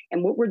far.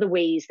 And what were the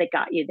ways that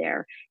got you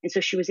there? And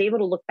so she was able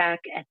to look back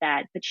at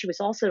that, but she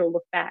was also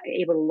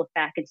able to look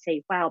back and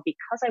say, wow,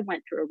 because I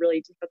went through a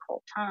really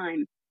difficult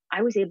time,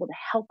 I was able to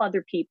help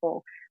other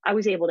people. I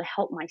was able to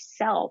help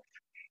myself.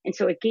 And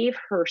so it gave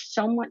her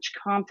so much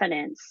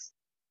confidence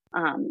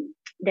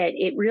that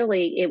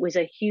it was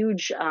a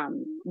huge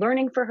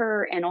learning for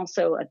her, and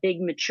also a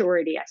big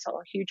maturity. I saw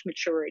a huge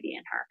maturity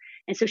in her.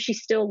 And so she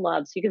still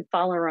loves, you can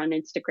follow her on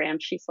Instagram.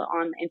 She's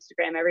on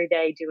Instagram every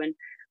day doing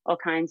all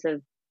kinds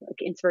of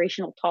like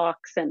inspirational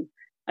talks. And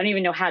I don't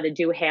even know how to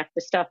do half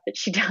the stuff that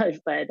she does,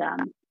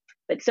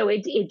 but so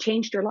it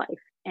changed her life.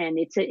 And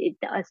it's a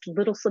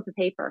little slip of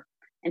paper.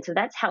 And so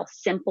that's how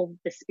simple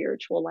the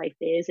spiritual life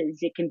is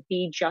it can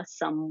be just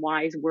some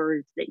wise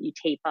words that you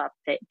tape up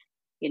that,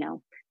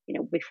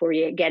 before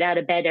you get out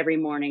of bed every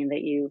morning,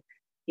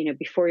 that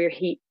before your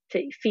feet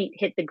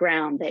hit the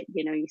ground, that,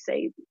 you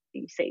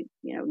say,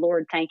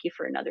 Lord, thank you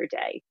for another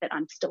day, that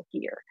I'm still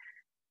here.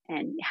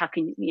 And how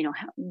can,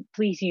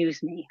 please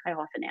use me. I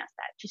often ask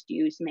that, just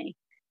use me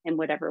in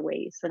whatever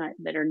ways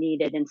that are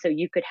needed. And so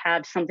you could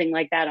have something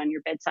like that on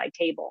your bedside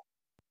table,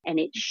 and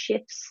it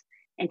shifts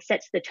and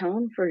sets the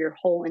tone for your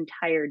whole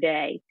entire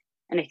day.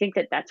 And I think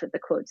that that's what the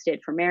quotes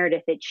did for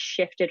Meredith. It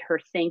shifted her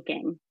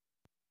thinking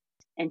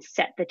and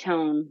set the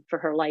tone for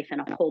her life in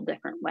a whole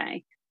different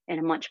way, in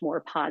a much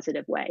more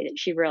positive way, that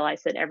she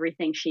realized that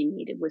everything she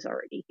needed was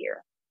already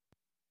here.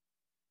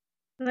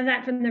 And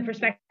that, from the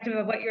perspective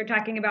of what you're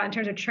talking about in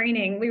terms of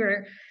training, we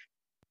were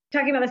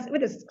talking about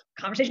this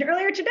conversation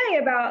earlier today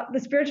about the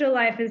spiritual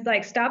life is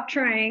like, stop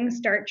trying,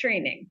 start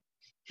training.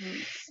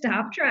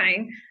 Stop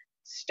trying,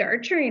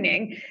 start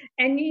training.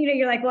 And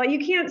you're like, well,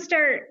 you can't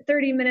start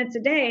 30 minutes a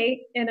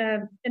day in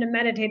a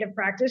meditative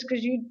practice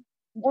because you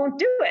won't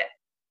do it.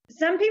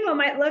 Some people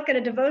might look at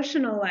a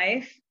devotional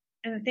life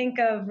and think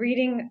of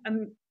reading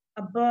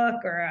a book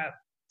or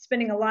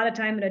spending a lot of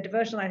time in a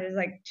devotional life is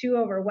like too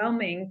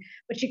overwhelming.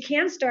 But you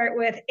can start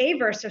with a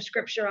verse of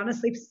scripture on a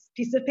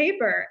piece of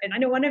paper. And I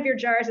know one of your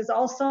jars is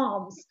all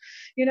Psalms,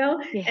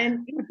 and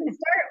you can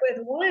start with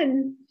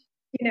one,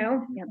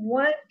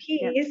 one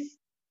piece,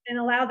 and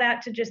allow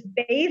that to just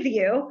bathe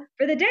you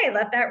for the day.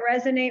 Let that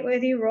resonate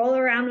with you, roll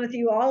around with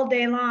you all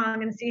day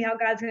long, and see how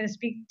God's going to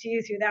speak to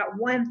you through that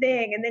one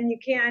thing. And then you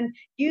can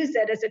use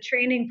it as a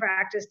training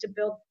practice to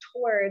build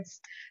towards.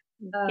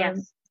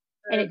 Yes.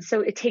 And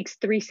it takes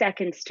 3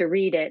 seconds to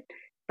read it.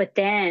 But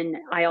then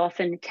I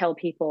often tell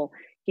people,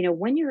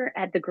 when you're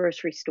at the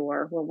grocery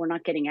store, well, we're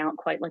not getting out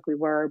quite like we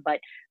were,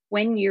 but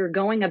when you're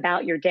going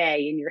about your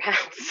day in your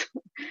house,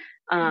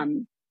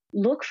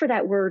 look for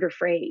that word or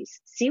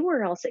phrase, see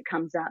where else it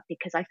comes up,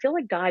 because I feel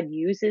like God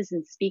uses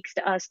and speaks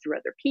to us through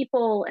other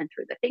people and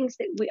through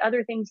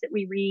other things that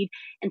we read.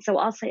 And so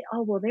I'll say,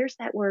 oh, well, there's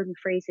that word and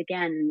phrase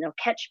again, and they'll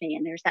catch me.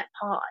 And there's that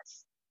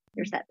pause.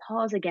 There's that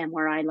pause again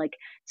where I like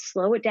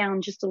slow it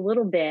down just a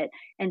little bit,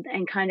 and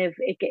kind of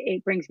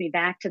it brings me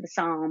back to the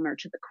Psalm or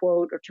to the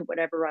quote or to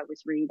whatever I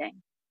was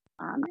reading.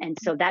 And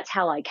so that's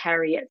how I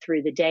carry it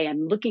through the day.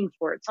 I'm looking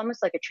for it. It's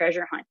almost like a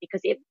treasure hunt,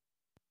 because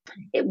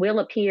it will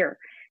appear.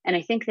 And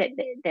I think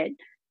that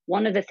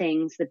one of the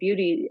things, the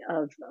beauty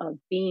of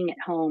being at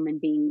home and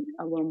being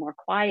a little more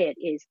quiet,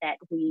 is that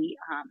we,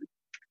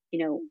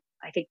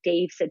 I think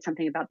Dave said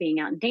something about being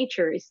out in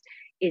nature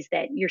is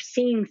that you're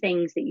seeing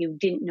things that you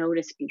didn't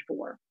notice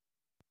before.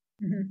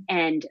 Mm-hmm.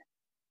 And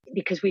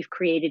because we've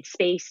created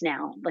space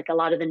now, like a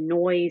lot of the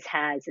noise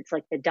it's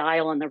like the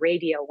dial on the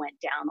radio went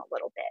down a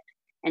little bit.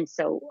 And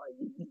so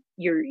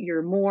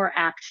you're more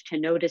apt to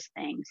notice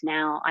things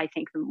now, I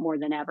think, more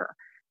than ever.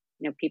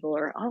 People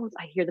are,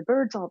 I hear the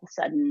birds all of a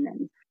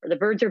sudden, or the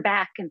birds are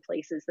back in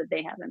places that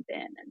they haven't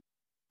been.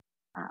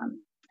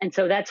 And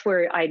so that's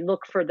where I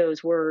look for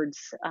those words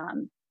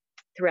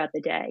throughout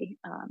the day.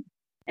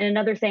 And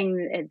another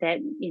thing that,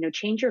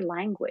 change your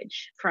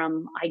language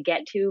from I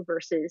get to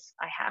versus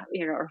I have,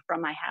 or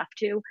from I have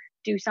to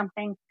do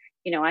something.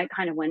 I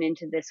kind of went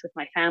into this with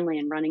my family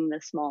and running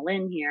the small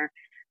inn here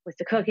with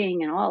the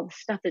cooking and all the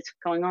stuff that's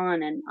going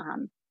on. And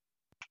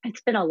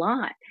it's been a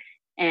lot.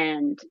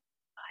 And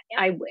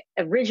I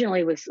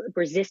originally was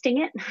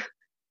resisting it.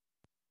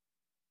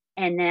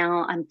 And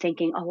now I'm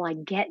thinking, I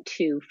get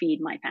to feed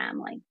my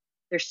family.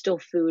 There's still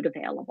food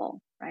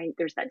available, right?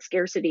 There's that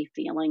scarcity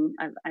feeling.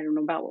 I don't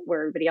know about where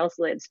everybody else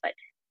lives, but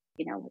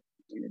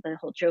the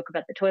whole joke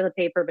about the toilet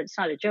paper, but it's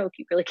not a joke.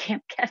 You really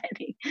can't get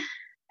any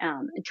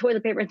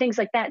toilet paper and things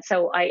like that.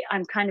 So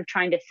I'm kind of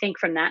trying to think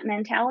from that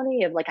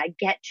mentality of like, I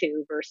get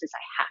to versus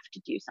I have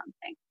to do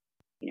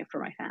something, for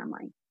my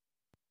family.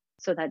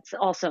 So that's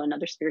also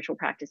another spiritual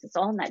practice. It's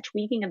all in that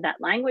tweaking of that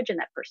language and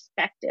that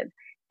perspective,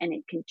 and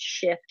it can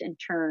shift and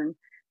turn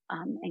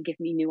and give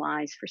me new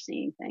eyes for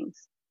seeing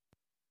things.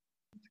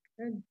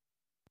 Good.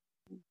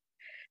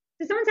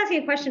 So someone's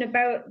asking a question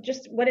about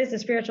just what is a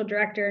spiritual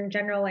director in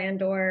general,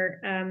 and/or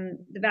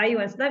the value.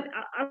 And so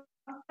I'll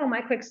tell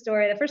my quick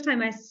story. The first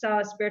time I saw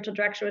a spiritual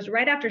director was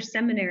right after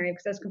seminary,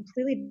 because I was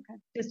completely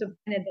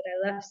disappointed that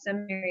I left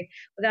seminary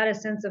without a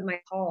sense of my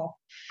call.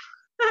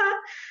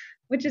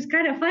 Which is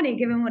kind of funny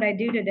given what I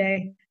do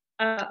today.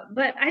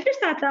 But I just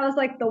thought that was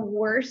like the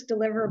worst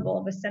deliverable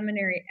of a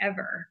seminary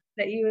ever,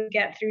 that you would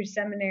get through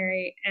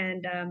seminary.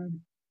 And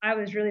I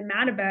was really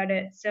mad about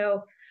it.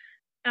 So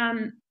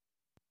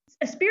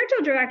a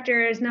spiritual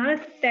director is not a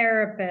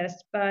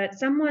therapist, but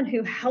someone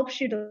who helps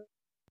you to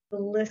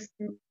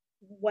listen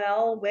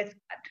well with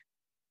God.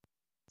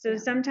 So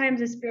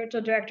sometimes a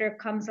spiritual director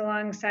comes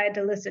alongside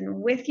to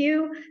listen with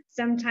you.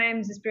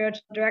 Sometimes a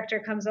spiritual director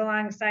comes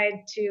alongside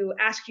to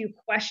ask you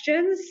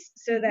questions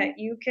so that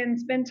you can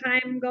spend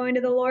time going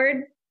to the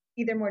Lord,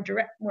 either more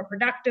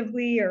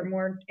productively or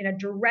more in a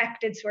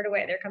directed sort of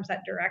way. There comes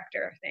that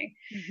director thing.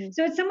 Mm-hmm.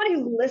 So it's somebody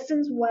who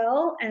listens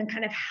well and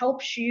kind of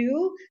helps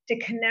you to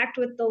connect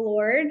with the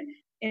Lord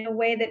in a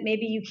way that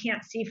maybe you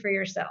can't see for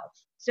yourself.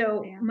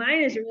 So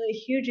mine is a really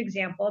huge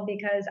example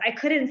because I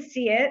couldn't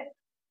see it.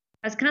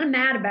 I was kind of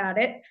mad about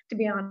it, to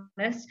be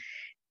honest.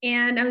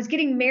 And I was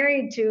getting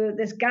married to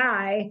this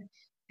guy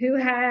who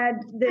had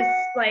this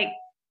like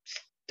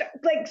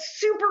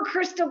super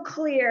crystal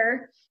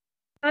clear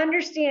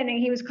understanding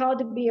he was called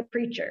to be a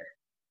preacher.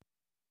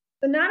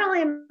 So not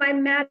only am I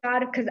mad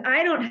at him because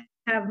I don't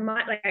have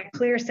a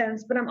clear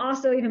sense, but I'm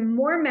also even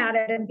more mad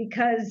at him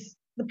because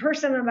the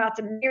person I'm about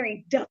to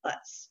marry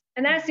does.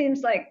 And that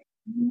seems like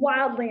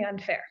wildly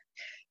unfair.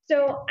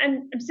 So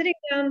I'm sitting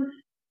down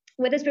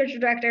with a spiritual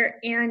director,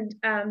 and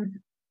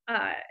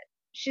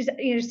she's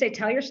say,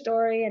 tell your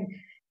story,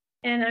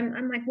 and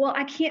I'm like, well,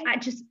 I can't.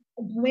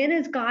 When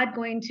is God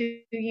going to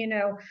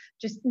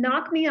just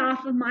knock me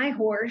off of my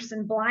horse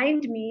and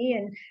blind me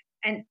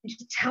and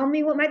just tell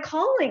me what my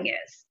calling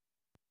is?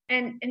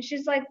 And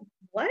she's like,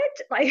 what?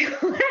 Like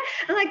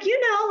I'm like,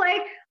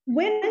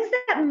 when is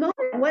that moment?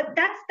 What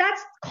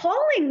that's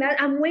calling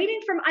that I'm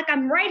waiting for,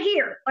 I'm right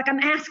here, I'm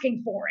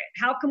asking for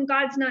it. How come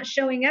God's not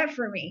showing up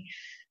for me?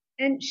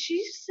 And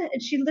she said,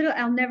 literally,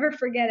 I'll never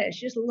forget it.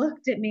 She just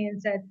looked at me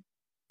and said,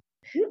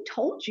 who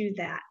told you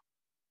that?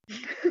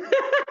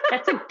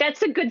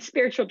 That's a good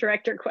spiritual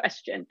director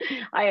question.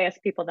 I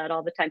ask people that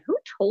all the time. Who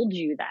told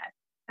you that?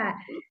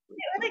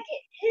 It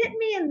hit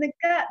me in the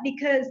gut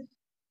because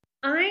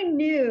I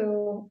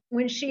knew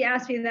when she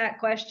asked me that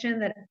question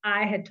that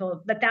I had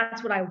told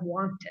that's what I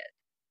wanted.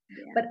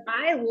 Yeah. But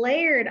I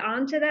layered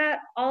onto that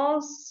all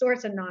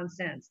sorts of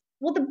nonsense.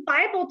 Well, the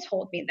Bible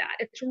told me that.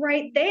 It's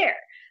right there.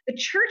 The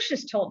church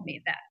has told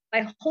me that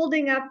by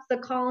holding up the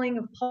calling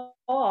of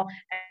Paul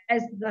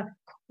as the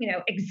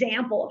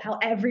example of how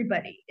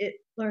everybody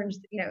learns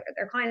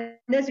their calling.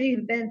 Those of you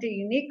who've been through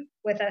Unique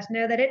with us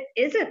know that it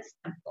isn't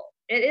simple.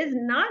 It is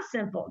not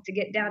simple to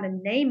get down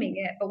and naming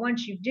it, but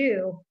once you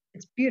do,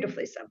 it's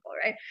beautifully simple,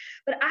 right?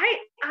 But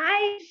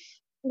I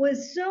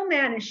was so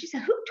mad, and she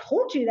said, who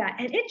told you that?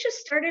 And it just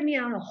started me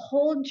on a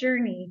whole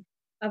journey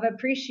of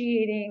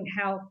appreciating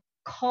how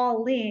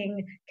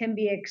calling can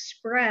be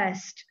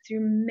expressed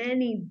through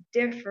many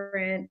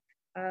different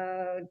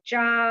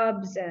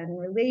jobs and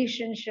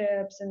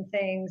relationships and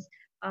things,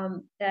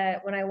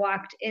 that when I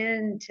walked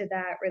into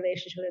that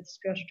relationship with the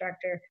spiritual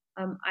director,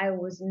 I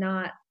was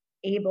not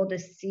able to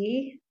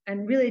see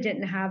and really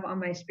didn't have on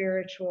my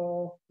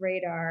spiritual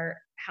radar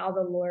how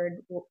the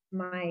Lord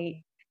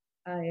might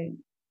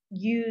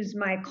use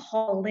my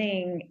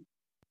calling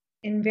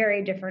in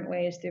very different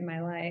ways through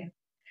my life.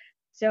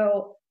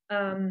 So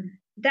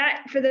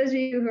that, for those of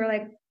you who are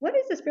like, what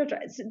is the spiritual?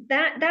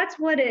 That's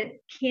what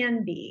it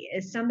can be,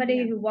 is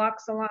somebody who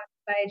walks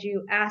alongside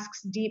you,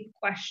 asks deep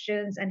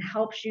questions, and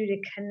helps you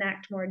to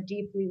connect more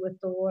deeply with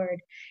the Lord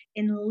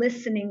in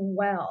listening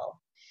well.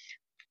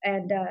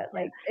 And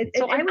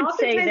so I would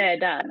say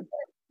that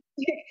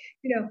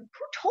who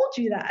told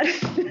you that?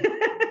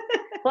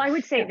 Well, I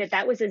would say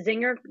that was a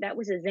zinger. That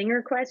was a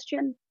zinger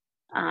question,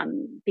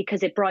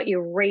 because it brought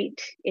you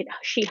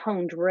she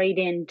honed right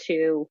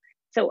into.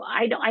 So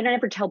I don't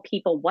ever tell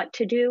people what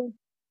to do,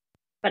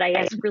 but I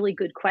ask really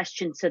good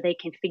questions so they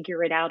can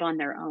figure it out on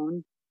their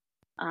own.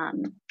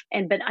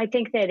 But I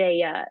think that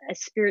a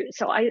spirit.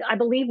 So I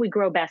believe we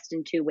grow best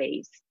in two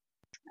ways.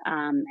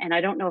 And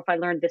I don't know if I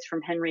learned this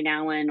from Henry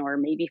Nouwen or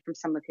maybe from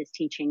some of his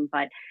teaching,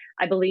 but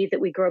I believe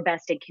that we grow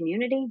best in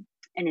community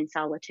and in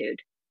solitude.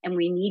 And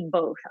we need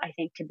both, I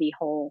think, to be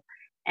whole.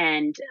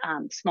 And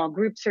small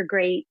groups are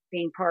great.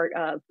 Being part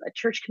of a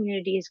church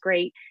community is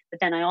great. But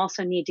then I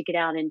also need to get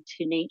out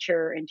into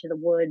nature, into the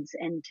woods,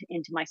 and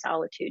into my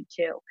solitude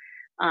too.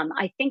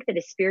 I think that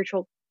a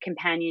spiritual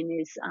companion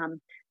is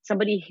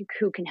somebody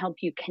who can help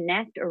you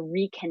connect or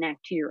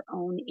reconnect to your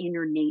own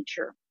inner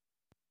nature.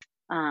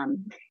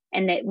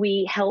 And that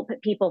we help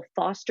people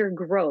foster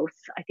growth.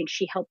 I think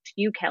she helped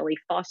you, Kelly,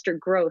 foster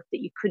growth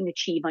that you couldn't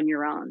achieve on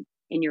your own,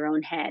 in your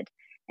own head.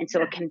 And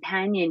so a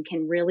companion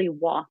can really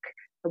walk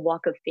the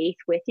walk of faith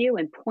with you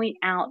and point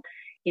out,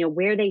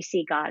 where they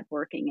see God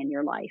working in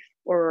your life,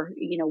 or,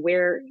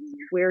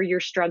 where you're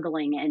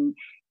struggling,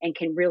 and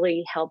can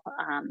really help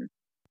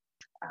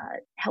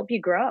you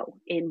grow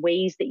in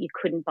ways that you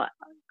couldn't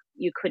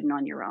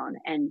on your own.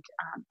 And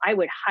I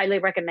would highly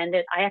recommend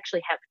it. I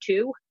actually have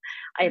two.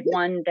 I have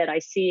one that I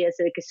see as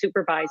like a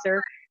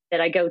supervisor that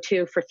I go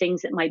to for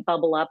things that might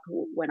bubble up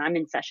when I'm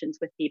in sessions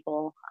with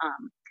people.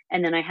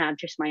 And then I have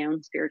just my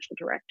own spiritual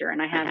director,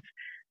 and I have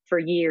for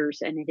years,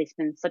 and it has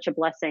been such a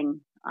blessing,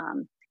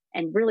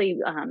 and really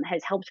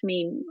has helped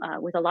me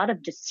with a lot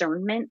of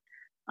discernment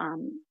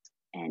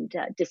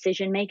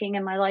decision making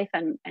in my life,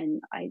 and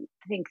I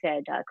think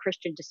that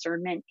Christian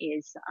discernment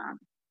is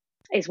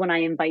when I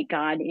invite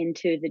God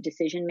into the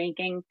decision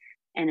making,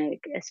 and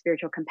a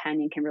spiritual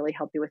companion can really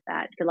help you with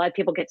that. A lot of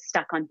people get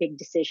stuck on big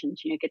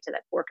decisions, get to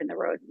that fork in the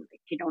road, and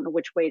you don't know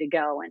which way to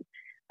go. And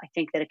I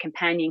think that a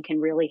companion can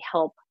really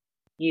help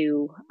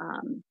you,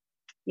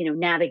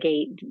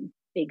 navigate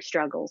big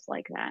struggles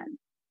like that.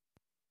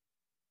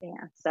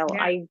 Yeah. So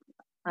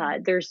yeah.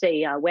 There's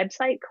a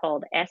website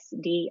called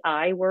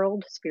SDI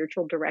World,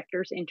 Spiritual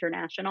Directors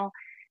International,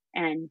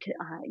 and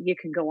you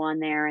can go on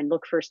there and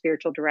look for a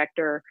spiritual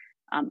director.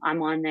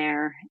 I'm on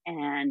there,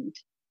 and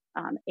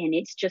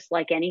it's just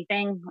like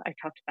anything. I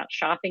talked about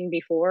shopping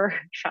before,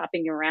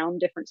 shopping around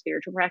different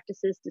spiritual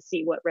practices to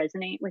see what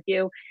resonate with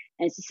you.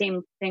 And it's the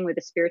same thing with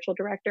a spiritual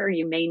director.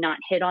 You may not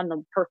hit on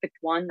the perfect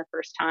one the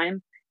first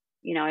time.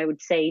 I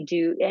would say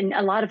and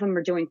a lot of them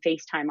are doing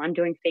FaceTime. I'm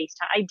doing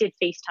FaceTime. I did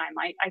FaceTime.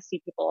 I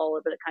see people all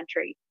over the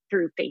country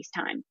through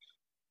FaceTime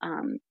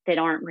that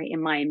aren't right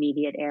in my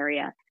immediate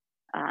area.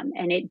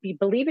 And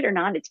believe it or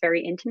not, it's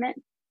very intimate.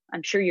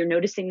 I'm sure you're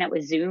noticing that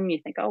with Zoom. You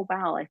think, oh,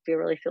 wow, I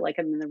really feel like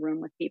I'm in the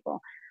room with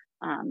people.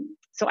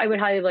 So I would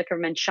highly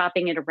recommend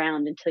shopping it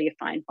around until you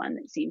find one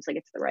that seems like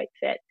it's the right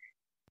fit.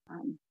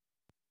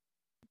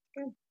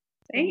 Good.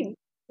 Same.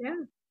 Yeah.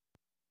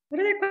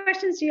 What other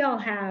questions do y'all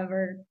have?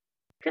 Or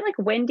I feel like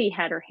Wendy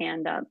had her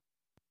hand up.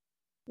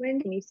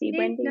 Wendy? Can you see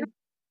Wendy? No.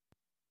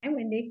 Hi,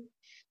 Wendy.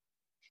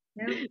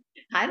 No.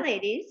 Hi,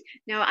 ladies.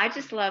 No, I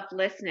just love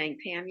listening.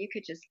 Pam, you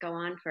could just go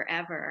on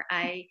forever.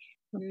 I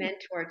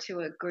mentor to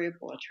a group,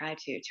 or try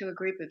to a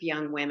group of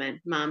young women,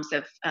 moms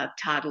of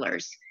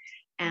toddlers,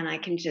 and I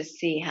can just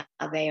see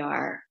how they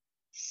are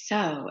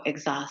so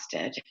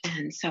exhausted.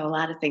 And so a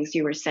lot of things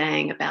you were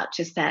saying about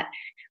just that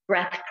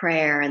breath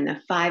prayer and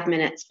the 5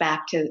 minutes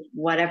back to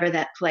whatever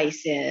that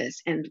place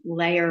is, and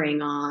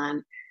layering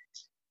on.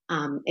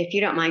 If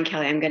you don't mind,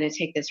 Kelly, I'm going to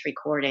take this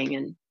recording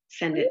and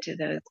send it to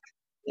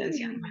those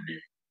young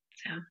women.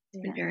 So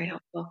it's been very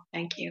helpful.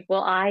 Thank you.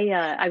 Well,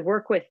 I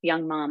work with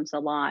young moms a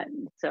lot,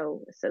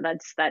 so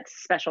that's a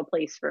special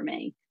place for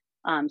me.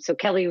 So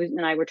Kelly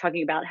and I were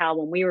talking about how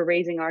when we were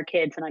raising our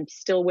kids, and I'm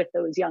still with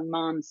those young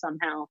moms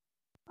somehow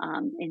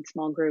in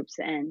small groups,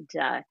 and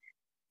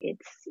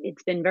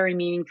it's been very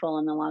meaningful,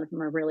 and a lot of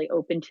them are really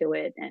open to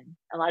it, and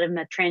a lot of them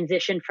have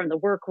transitioned from the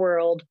work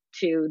world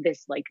to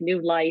this like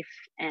new life,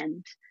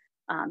 and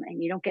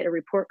you don't get a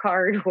report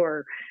card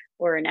or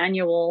an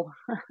annual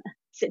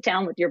sit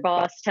down with your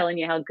boss telling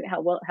you how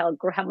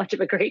much of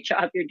a great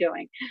job you're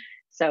doing.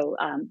 So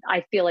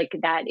I feel like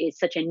that is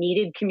such a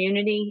needed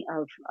community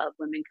of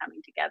women coming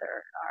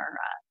together.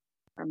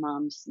 Our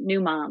moms, new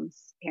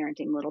moms,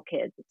 parenting little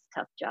kids. It's a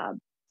tough job.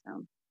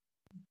 So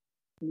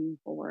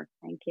meaningful work.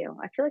 Thank you.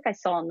 I feel like I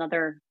saw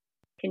another.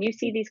 Can you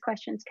see these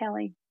questions,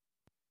 Kelly?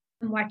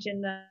 I'm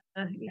watching the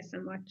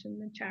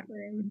chat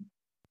room.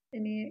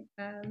 Any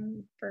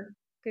for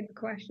good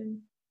questions.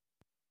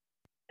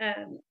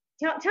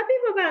 Tell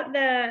people about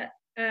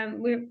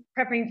we're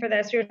prepping for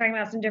this. We were talking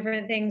about some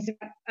different things.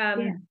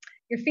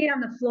 Your feet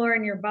on the floor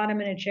and your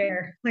bottom in a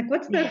chair. Like,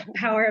 what's the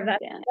power of that?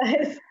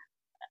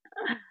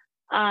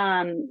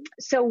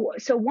 So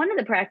one of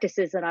the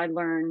practices that I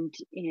learned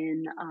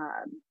in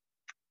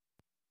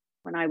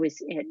when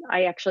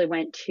I actually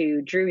went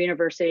to Drew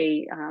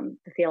University,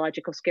 the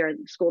theological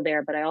school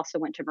there, but I also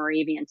went to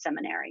Moravian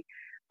Seminary.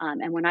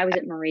 And when I was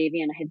at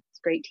Moravian, I had this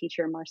great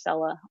teacher,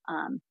 Marcella,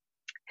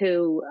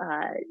 who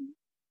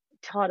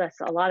taught us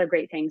a lot of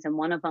great things. And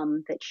one of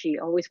them that she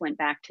always went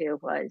back to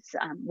was,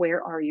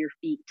 where are your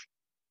feet?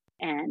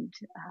 And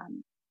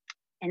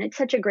it's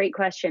such a great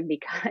question,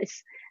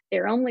 because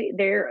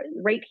they're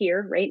right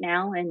here, right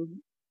now, and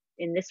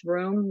in this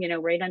room,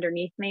 right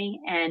underneath me.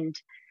 And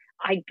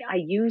I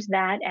use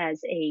that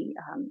as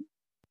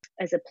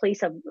a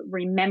place of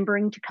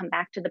remembering to come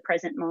back to the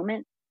present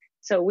moment.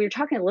 So we were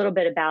talking a little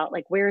bit about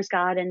like, where's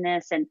God in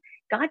this? And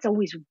God's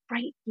always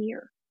right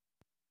here,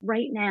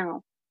 right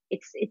now.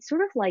 It's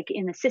sort of like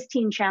in the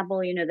Sistine Chapel,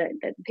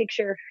 the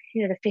picture,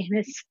 the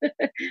famous,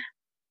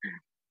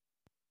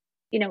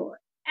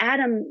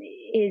 Adam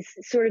is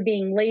sort of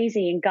being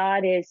lazy, and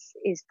God is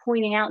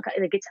pointing out,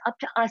 like, it's up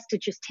to us to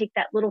just take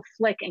that little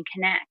flick and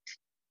connect.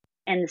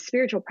 And the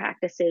spiritual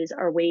practices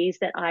are ways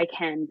that I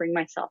can bring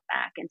myself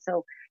back. And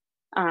so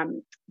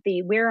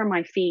the where are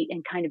my feet,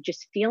 and kind of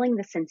just feeling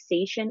the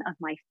sensation of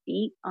my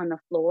feet on the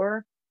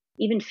floor,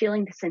 even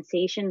feeling the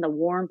sensation, the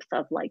warmth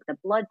of like the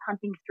blood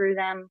pumping through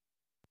them,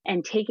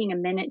 and taking a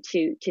minute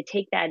to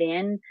take that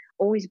in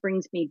always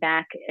brings me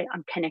back.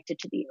 I'm connected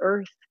to the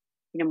earth,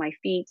 my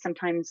feet.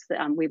 Sometimes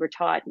we were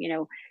taught,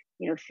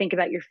 think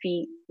about your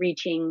feet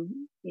reaching,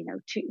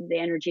 to the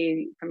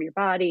energy from your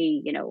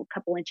body, a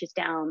couple inches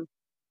down,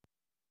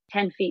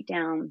 10 feet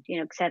down,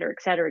 et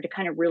cetera, to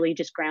kind of really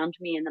just ground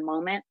me in the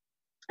moment.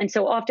 And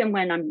so often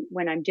when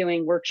I'm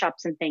doing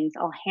workshops and things,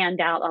 I'll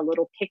hand out a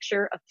little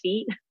picture of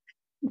feet.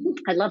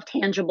 I love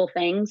tangible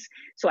things.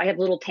 So I have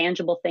little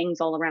tangible things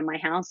all around my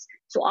house.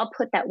 So I'll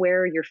put that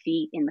where are your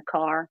feet in the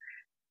car,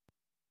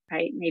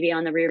 right? Maybe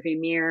on the rearview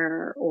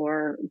mirror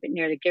or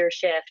near the gear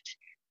shift.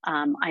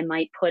 I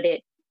might put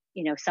it,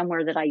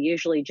 somewhere that I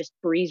usually just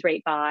breeze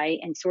right by,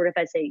 and sort of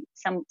as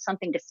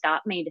something to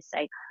stop me, to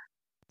say,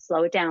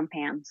 slow it down,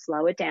 Pam,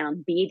 slow it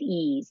down, be at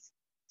ease.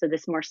 So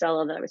this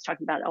Marcella that I was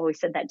talking about always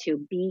said that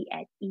too, be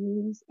at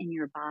ease in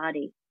your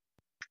body,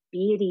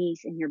 be at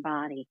ease in your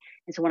body.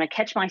 And so when I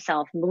catch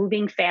myself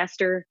moving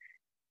faster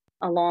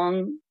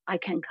along, I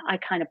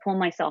kind of pull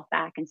myself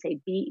back and say,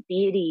 be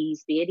at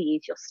ease, be at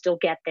ease. You'll still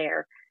get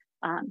there.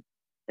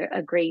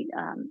 A great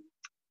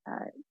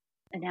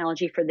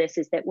analogy for this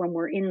is that when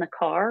we're in the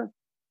car,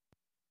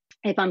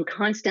 if I'm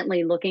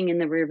constantly looking in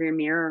the rearview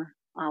mirror,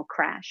 I'll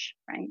crash,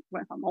 right?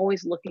 If I'm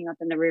always looking up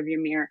in the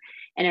rearview mirror,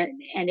 and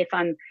if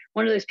I'm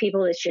one of those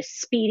people that's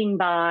just speeding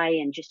by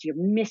and just you're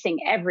missing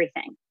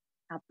everything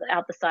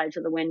out the sides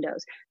of the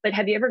windows. But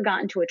have you ever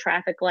gotten to a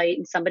traffic light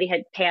and somebody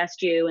had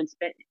passed you, and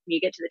you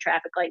get to the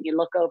traffic light and you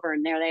look over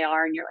and there they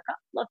are, and you're like, oh,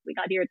 look, we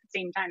got here at the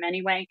same time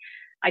anyway.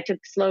 I took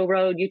the slow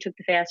road, you took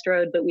the fast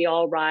road, but we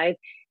all arrived.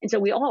 And so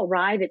we all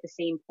arrive at the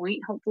same point,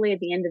 hopefully at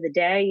the end of the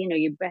day.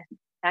 You're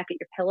back at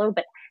your pillow,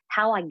 but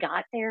how I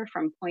got there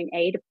from point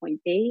A to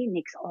point B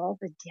makes all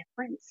the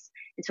difference.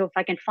 And so if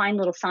I can find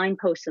little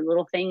signposts and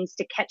little things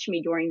to catch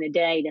me during the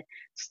day, to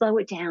slow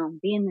it down,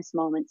 be in this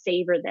moment,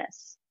 savor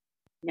this.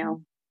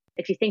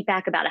 If you think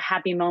back about a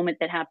happy moment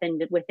that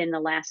happened within the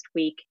last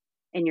week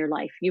in your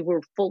life, you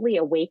were fully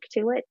awake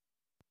to it.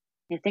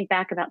 Think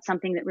back about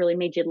something that really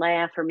made you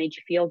laugh or made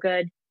you feel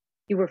good.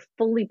 You were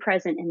fully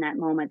present in that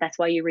moment. That's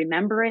why you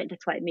remember it.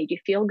 That's why it made you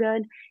feel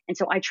good. And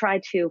so I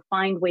try to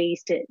find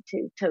ways to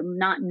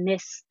not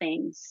miss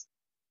things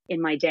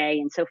in my day.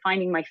 And so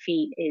finding my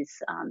feet is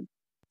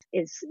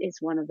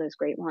one of those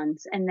great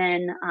ones. And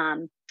then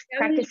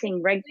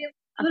practicing regular.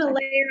 I'm going to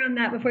layer on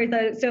that before you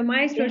thought. So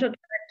my spiritual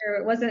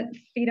director, it wasn't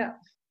feet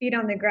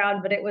on the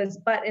ground, but it was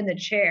butt in the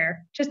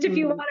chair. Just if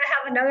you want to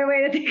have another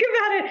way to think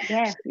about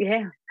it.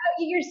 Yeah.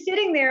 You're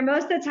sitting there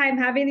most of the time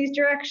having these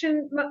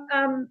direction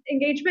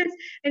engagements,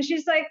 and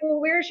she's like,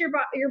 "Well, where's your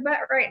butt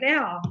right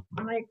now?"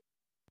 I'm like,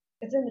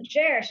 "It's in the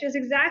chair." She goes,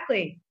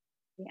 "Exactly."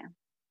 Yeah.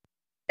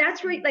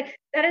 That's where,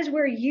 that is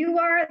where you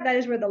are. That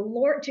is where the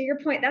Lord, to your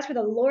point, that's where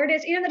the Lord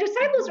is. The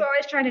disciples were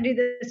always trying to do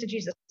this to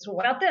Jesus. Well,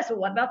 what about this? Well,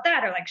 what about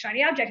that? Or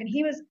shiny object. And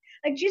he was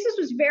Jesus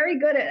was very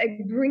good at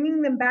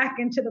bringing them back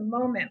into the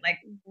moment.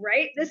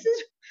 Right? This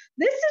is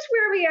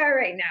where we are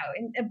right now.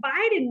 And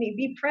abide in me,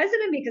 be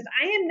present in me, because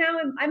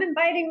I'm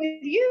abiding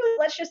with you.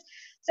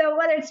 So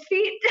whether it's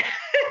feet,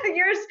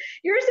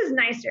 yours is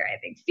nicer, I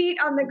think. Feet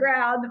on the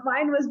ground.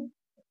 Mine was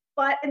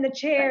butt in the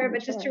chair,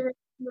 but just to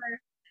remember,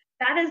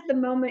 that is the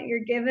moment you're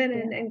given,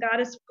 and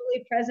God is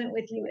fully present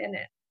with you in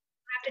it.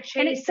 You have to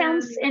chase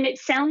and it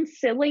sounds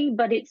silly,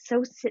 but it's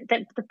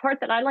that the part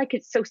that I like,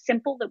 it's so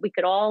simple that we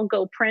could all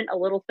go print a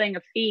little thing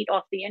of feet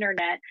off the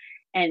internet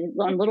and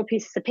on little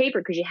pieces of paper,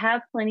 because you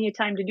have plenty of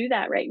time to do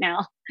that right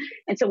now.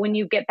 And so when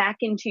you get back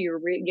into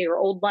your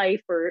old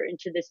life or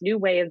into this new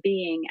way of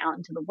being out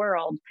into the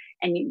world,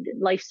 and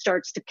life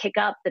starts to pick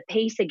up the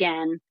pace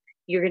again,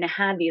 you're going to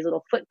have these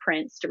little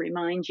footprints to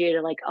remind you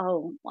to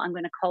well, I'm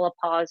going to call a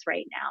pause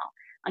right now.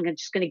 I'm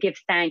just going to give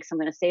thanks. I'm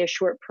going to say a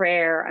short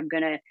prayer. I'm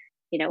going to,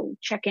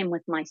 check in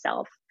with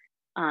myself.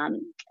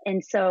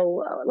 And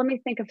so let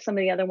me think of some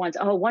of the other ones.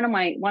 Oh, one of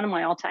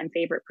my all-time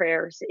favorite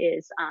prayers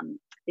is,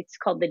 it's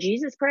called the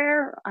Jesus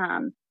prayer,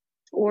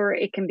 or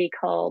it can be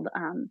called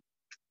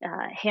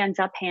hands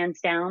up, hands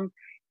down.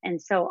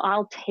 And so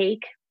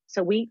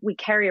so we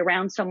carry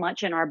around so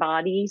much in our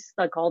bodies,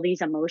 all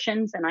these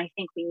emotions, and I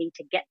think we need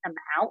to get them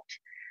out.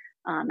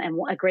 And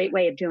a great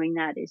way of doing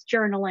that is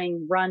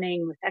journaling,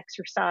 running, with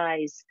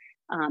exercise.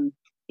 I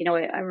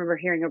remember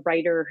hearing a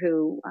writer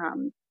who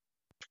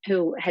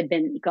had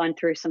gone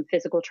through some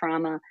physical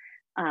trauma,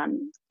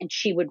 and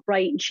she would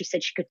write, and she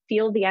said she could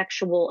feel the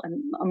actual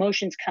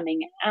emotions coming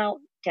out,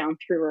 down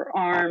through her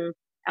arm,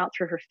 out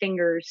through her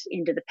fingers,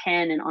 into the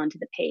pen and onto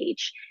the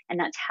page. And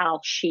that's how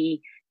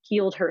she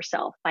healed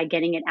herself, by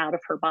getting it out of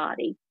her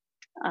body.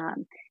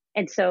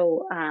 And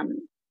so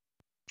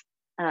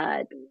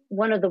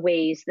one of the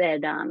ways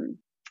that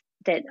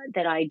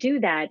I do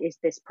that is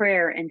this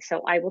prayer. And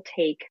so I will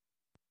take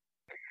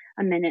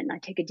a minute and I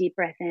take a deep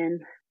breath in,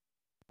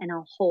 and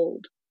I'll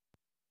hold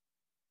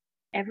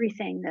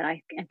everything that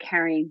I am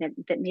carrying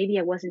that maybe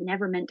I wasn't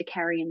never meant to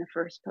carry in the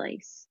first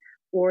place,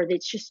 or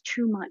that's just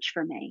too much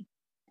for me.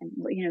 And,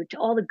 to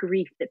all the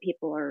grief that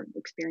people are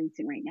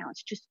experiencing right now,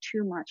 it's just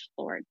too much,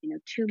 Lord,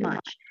 too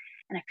much.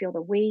 And I feel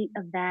the weight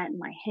of that in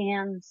my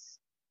hands.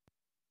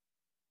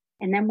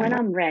 And then when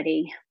I'm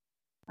ready,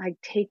 I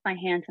take my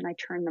hands and I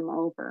turn them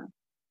over,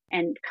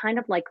 and kind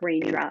of like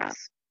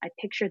raindrops, I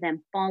picture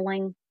them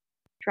falling,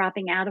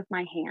 dropping out of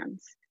my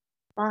hands.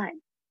 But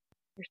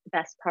here's the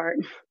best part,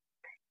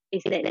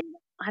 is that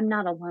I'm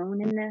not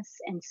alone in this.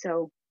 And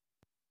so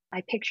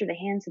I picture the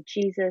hands of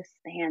Jesus,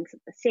 the hands of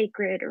the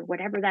sacred, or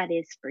whatever that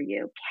is for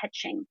you,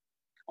 catching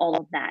all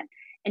of that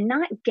and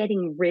not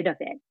getting rid of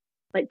it,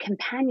 but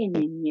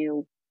companioning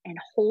you and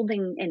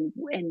holding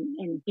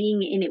and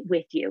being in it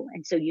with you.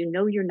 And so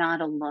you're not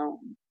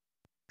alone.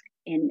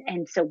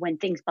 And so when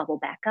things bubble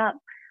back up,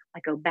 I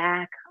go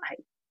back,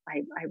 I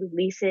I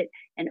release it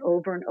and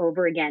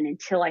over again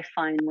until I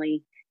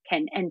finally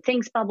can. And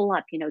things bubble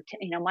up.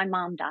 My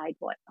mom died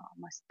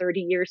almost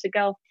 30 years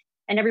ago,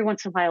 and every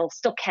once in a while it'll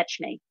still catch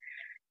me,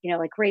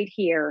 like right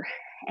here,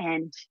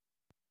 and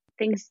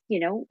things,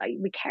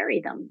 we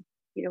carry them,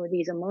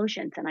 these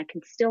emotions, and I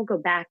can still go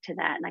back to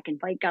that, and I can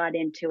invite God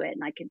into it,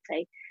 and I can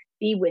say,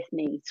 be with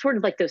me, sort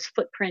of like those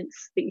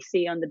footprints that you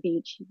see on the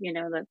beach,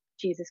 the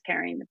Jesus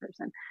carrying the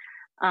person.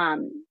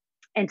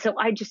 And so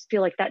I just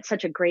feel like that's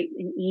such a great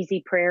and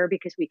easy prayer,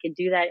 because we can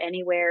do that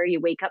anywhere. You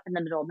wake up in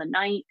the middle of the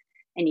night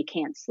and you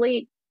can't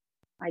sleep.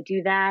 I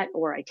do that,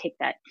 or I take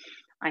that,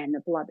 I am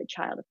the beloved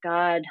child of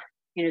God.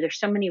 There's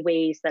so many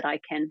ways that I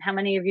can. How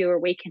many of you are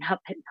waking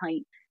up at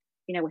night,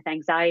 with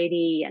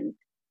anxiety and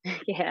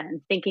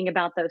and thinking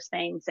about those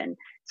things? And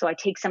so I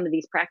take some of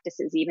these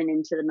practices even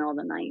into the middle of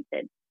the night.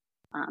 That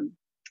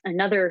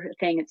another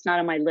thing, it's not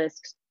on my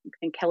list,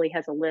 and Kelly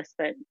has a list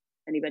that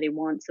anybody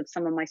wants of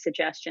some of my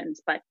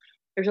suggestions, but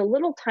there's a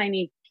little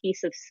tiny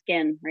piece of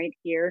skin right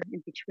here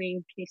in between.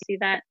 Can you see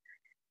that?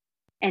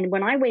 And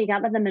when I wake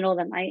up in the middle of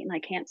the night and I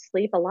can't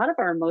sleep, a lot of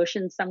our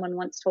emotions, someone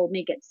once told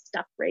me, get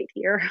stuck right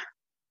here,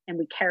 and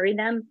we carry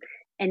them.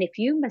 And if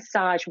you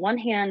massage, one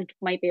hand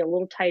might be a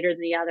little tighter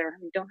than the other.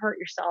 Don't hurt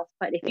yourself.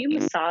 But if you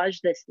massage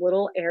this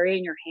little area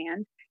in your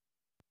hand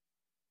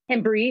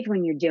and breathe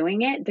when you're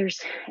doing it, there's,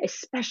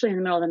 especially in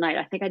the middle of the night.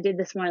 I think I did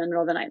this one in the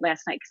middle of the night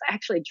last night, because I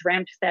actually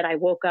dreamt that I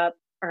woke up,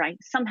 or I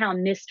somehow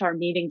missed our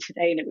meeting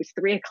today, and it was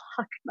 3:00.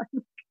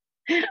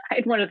 I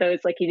had one of those,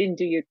 like, you didn't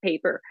do your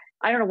paper.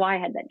 I don't know why I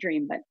had that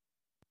dream, but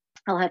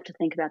I'll have to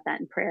think about that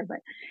in prayer. But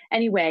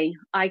anyway,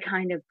 I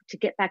kind of, to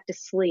get back to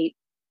sleep,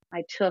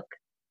 I took,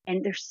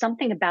 and there's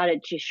something about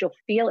it, just you'll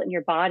feel it in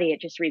your body.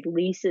 It just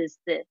releases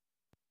the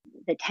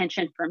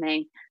tension for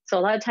me. So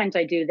a lot of times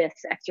I do this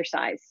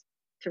exercise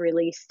to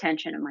release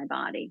tension in my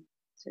body.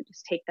 So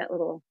just take that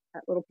little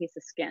piece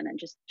of skin and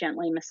just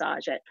gently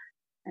massage it,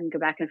 and go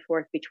back and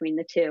forth between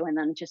the two, and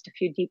then just a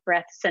few deep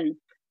breaths, and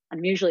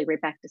I'm usually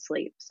right back to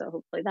sleep. So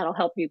hopefully that'll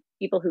help you,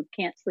 people who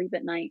can't sleep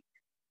at night.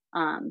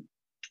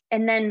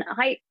 And then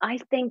I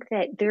think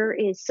that there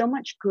is so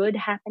much good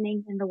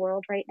happening in the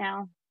world right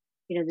now.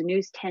 The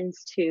news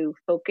tends to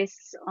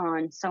focus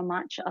on so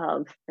much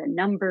of the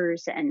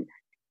numbers, and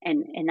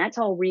that's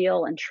all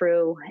real and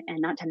true, and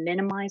not to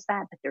minimize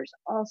that, but there's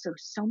also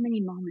so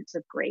many moments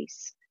of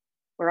grace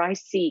where I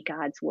see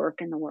God's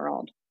work in the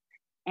world.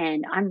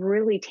 And I'm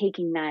really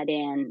taking that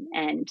in.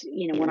 And,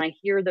 when I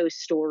hear those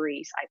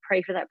stories, I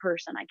pray for that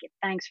person. I give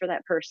thanks for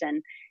that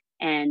person.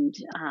 And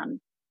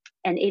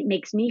it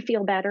makes me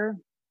feel better.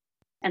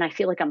 And I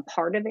feel like I'm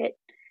part of it.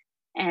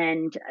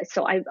 And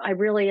so I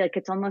really, like,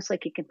 it's almost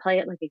like you can play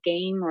it like a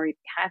game, or if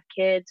you have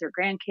kids or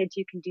grandkids,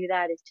 you can do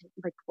that. Is to,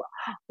 like,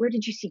 where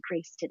did you see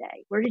grace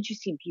today? Where did you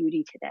see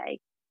beauty today?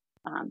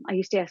 I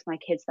used to ask my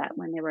kids that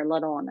when they were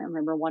little, and I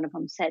remember one of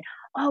them said,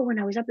 "Oh, when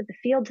I was up at the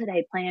field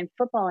today playing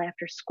football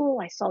after school,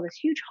 I saw this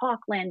huge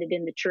hawk landed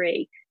in the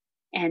tree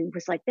and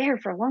was like there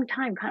for a long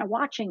time, kind of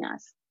watching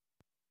us."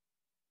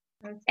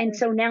 And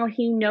so now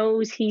he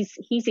knows he's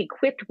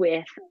equipped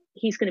with,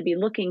 he's going to be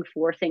looking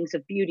for things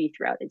of beauty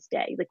throughout his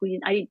day. Like,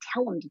 I didn't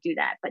tell him to do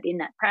that, but in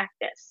that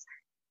practice.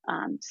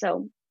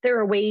 So there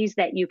are ways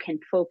that you can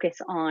focus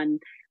on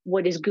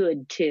what is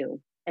good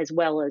too, as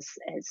well as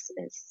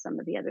some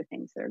of the other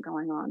things that are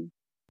going on.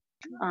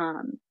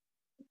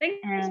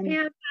 Thanks,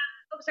 Pam.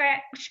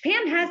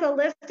 Pam has a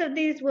list of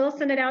these. We'll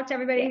send it out to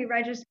everybody who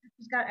registers.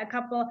 She's got a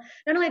couple,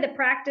 not only the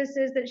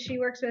practices that she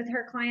works with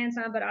her clients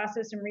on, but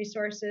also some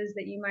resources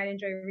that you might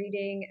enjoy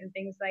reading and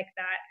things like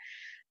that.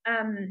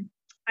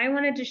 I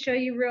wanted to show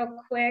you real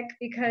quick,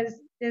 because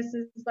this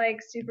is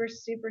like super,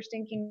 super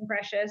stinking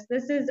precious.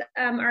 This is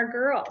our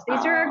girls.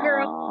 These are our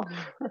girls.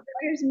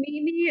 Here's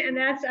Mimi, and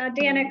that's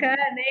Danica.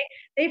 And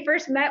they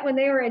first met when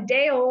they were a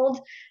day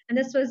old. And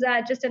this was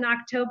just in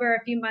October,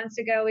 a few months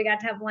ago. We got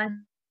to have lunch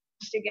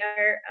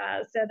together.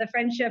 So the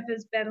friendship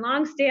has been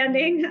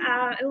long-standing.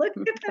 And look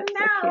at them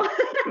now.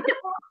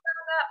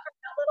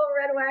 Little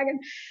red wagon.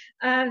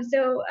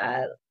 So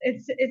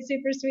it's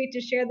super sweet to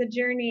share the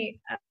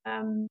journey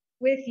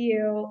with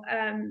you.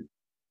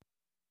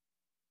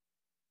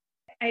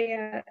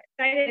 I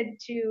decided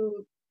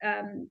to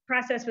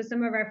process with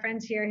some of our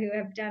friends here who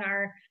have done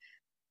our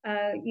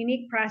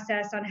unique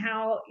process on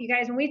how, you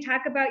guys, when we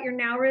talk about your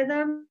now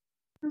rhythms,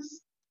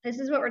 this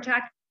is what we're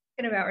talking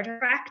about. We're talking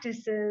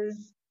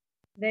practices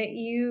that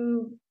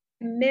you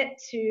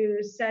commit to,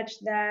 such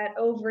that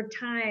over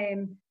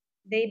time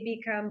they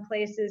become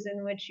places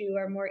in which you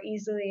are more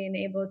easily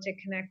enabled to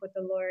connect with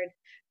the Lord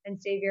and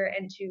Savior,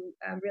 and to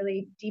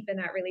really deepen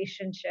that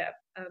relationship.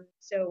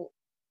 So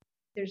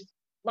there's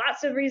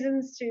lots of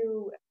reasons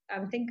to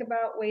think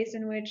about ways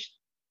in which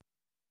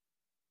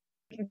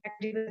we can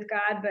connect with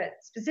God, but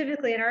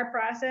specifically in our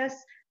process,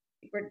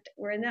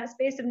 we're in that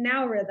space of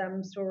now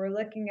rhythms, where we're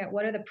looking at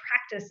what are the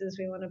practices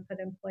we want to put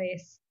in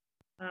place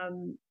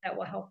that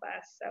will help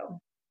us. So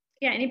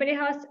yeah, anybody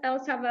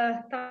else have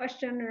a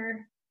question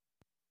or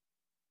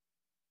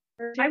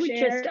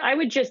I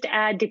would just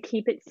add to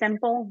keep it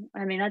simple.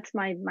 I mean, that's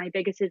my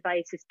biggest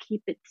advice is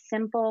keep it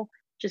simple.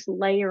 Just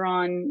layer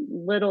on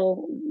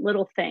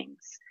little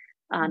things,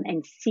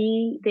 and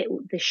see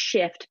the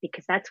shift,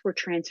 because that's where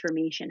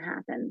transformation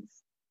happens.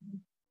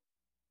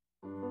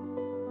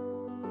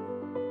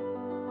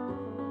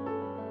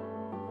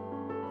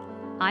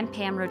 I'm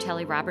Pam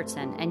Rotelli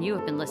Robertson, and you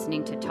have been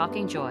listening to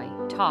Talking Joy,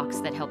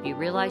 talks that help you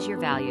realize your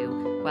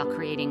value while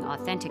creating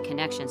authentic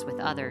connections with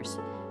others.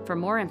 For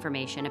more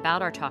information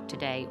about our talk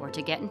today or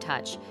to get in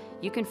touch,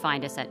 you can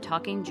find us at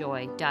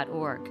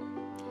talkingjoy.org.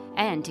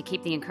 And to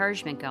keep the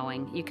encouragement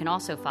going, you can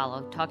also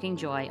follow Talking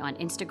Joy on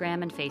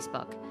Instagram and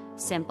Facebook.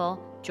 Simple,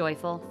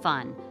 joyful,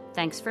 fun.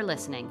 Thanks for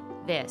listening.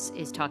 This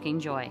is Talking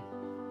Joy.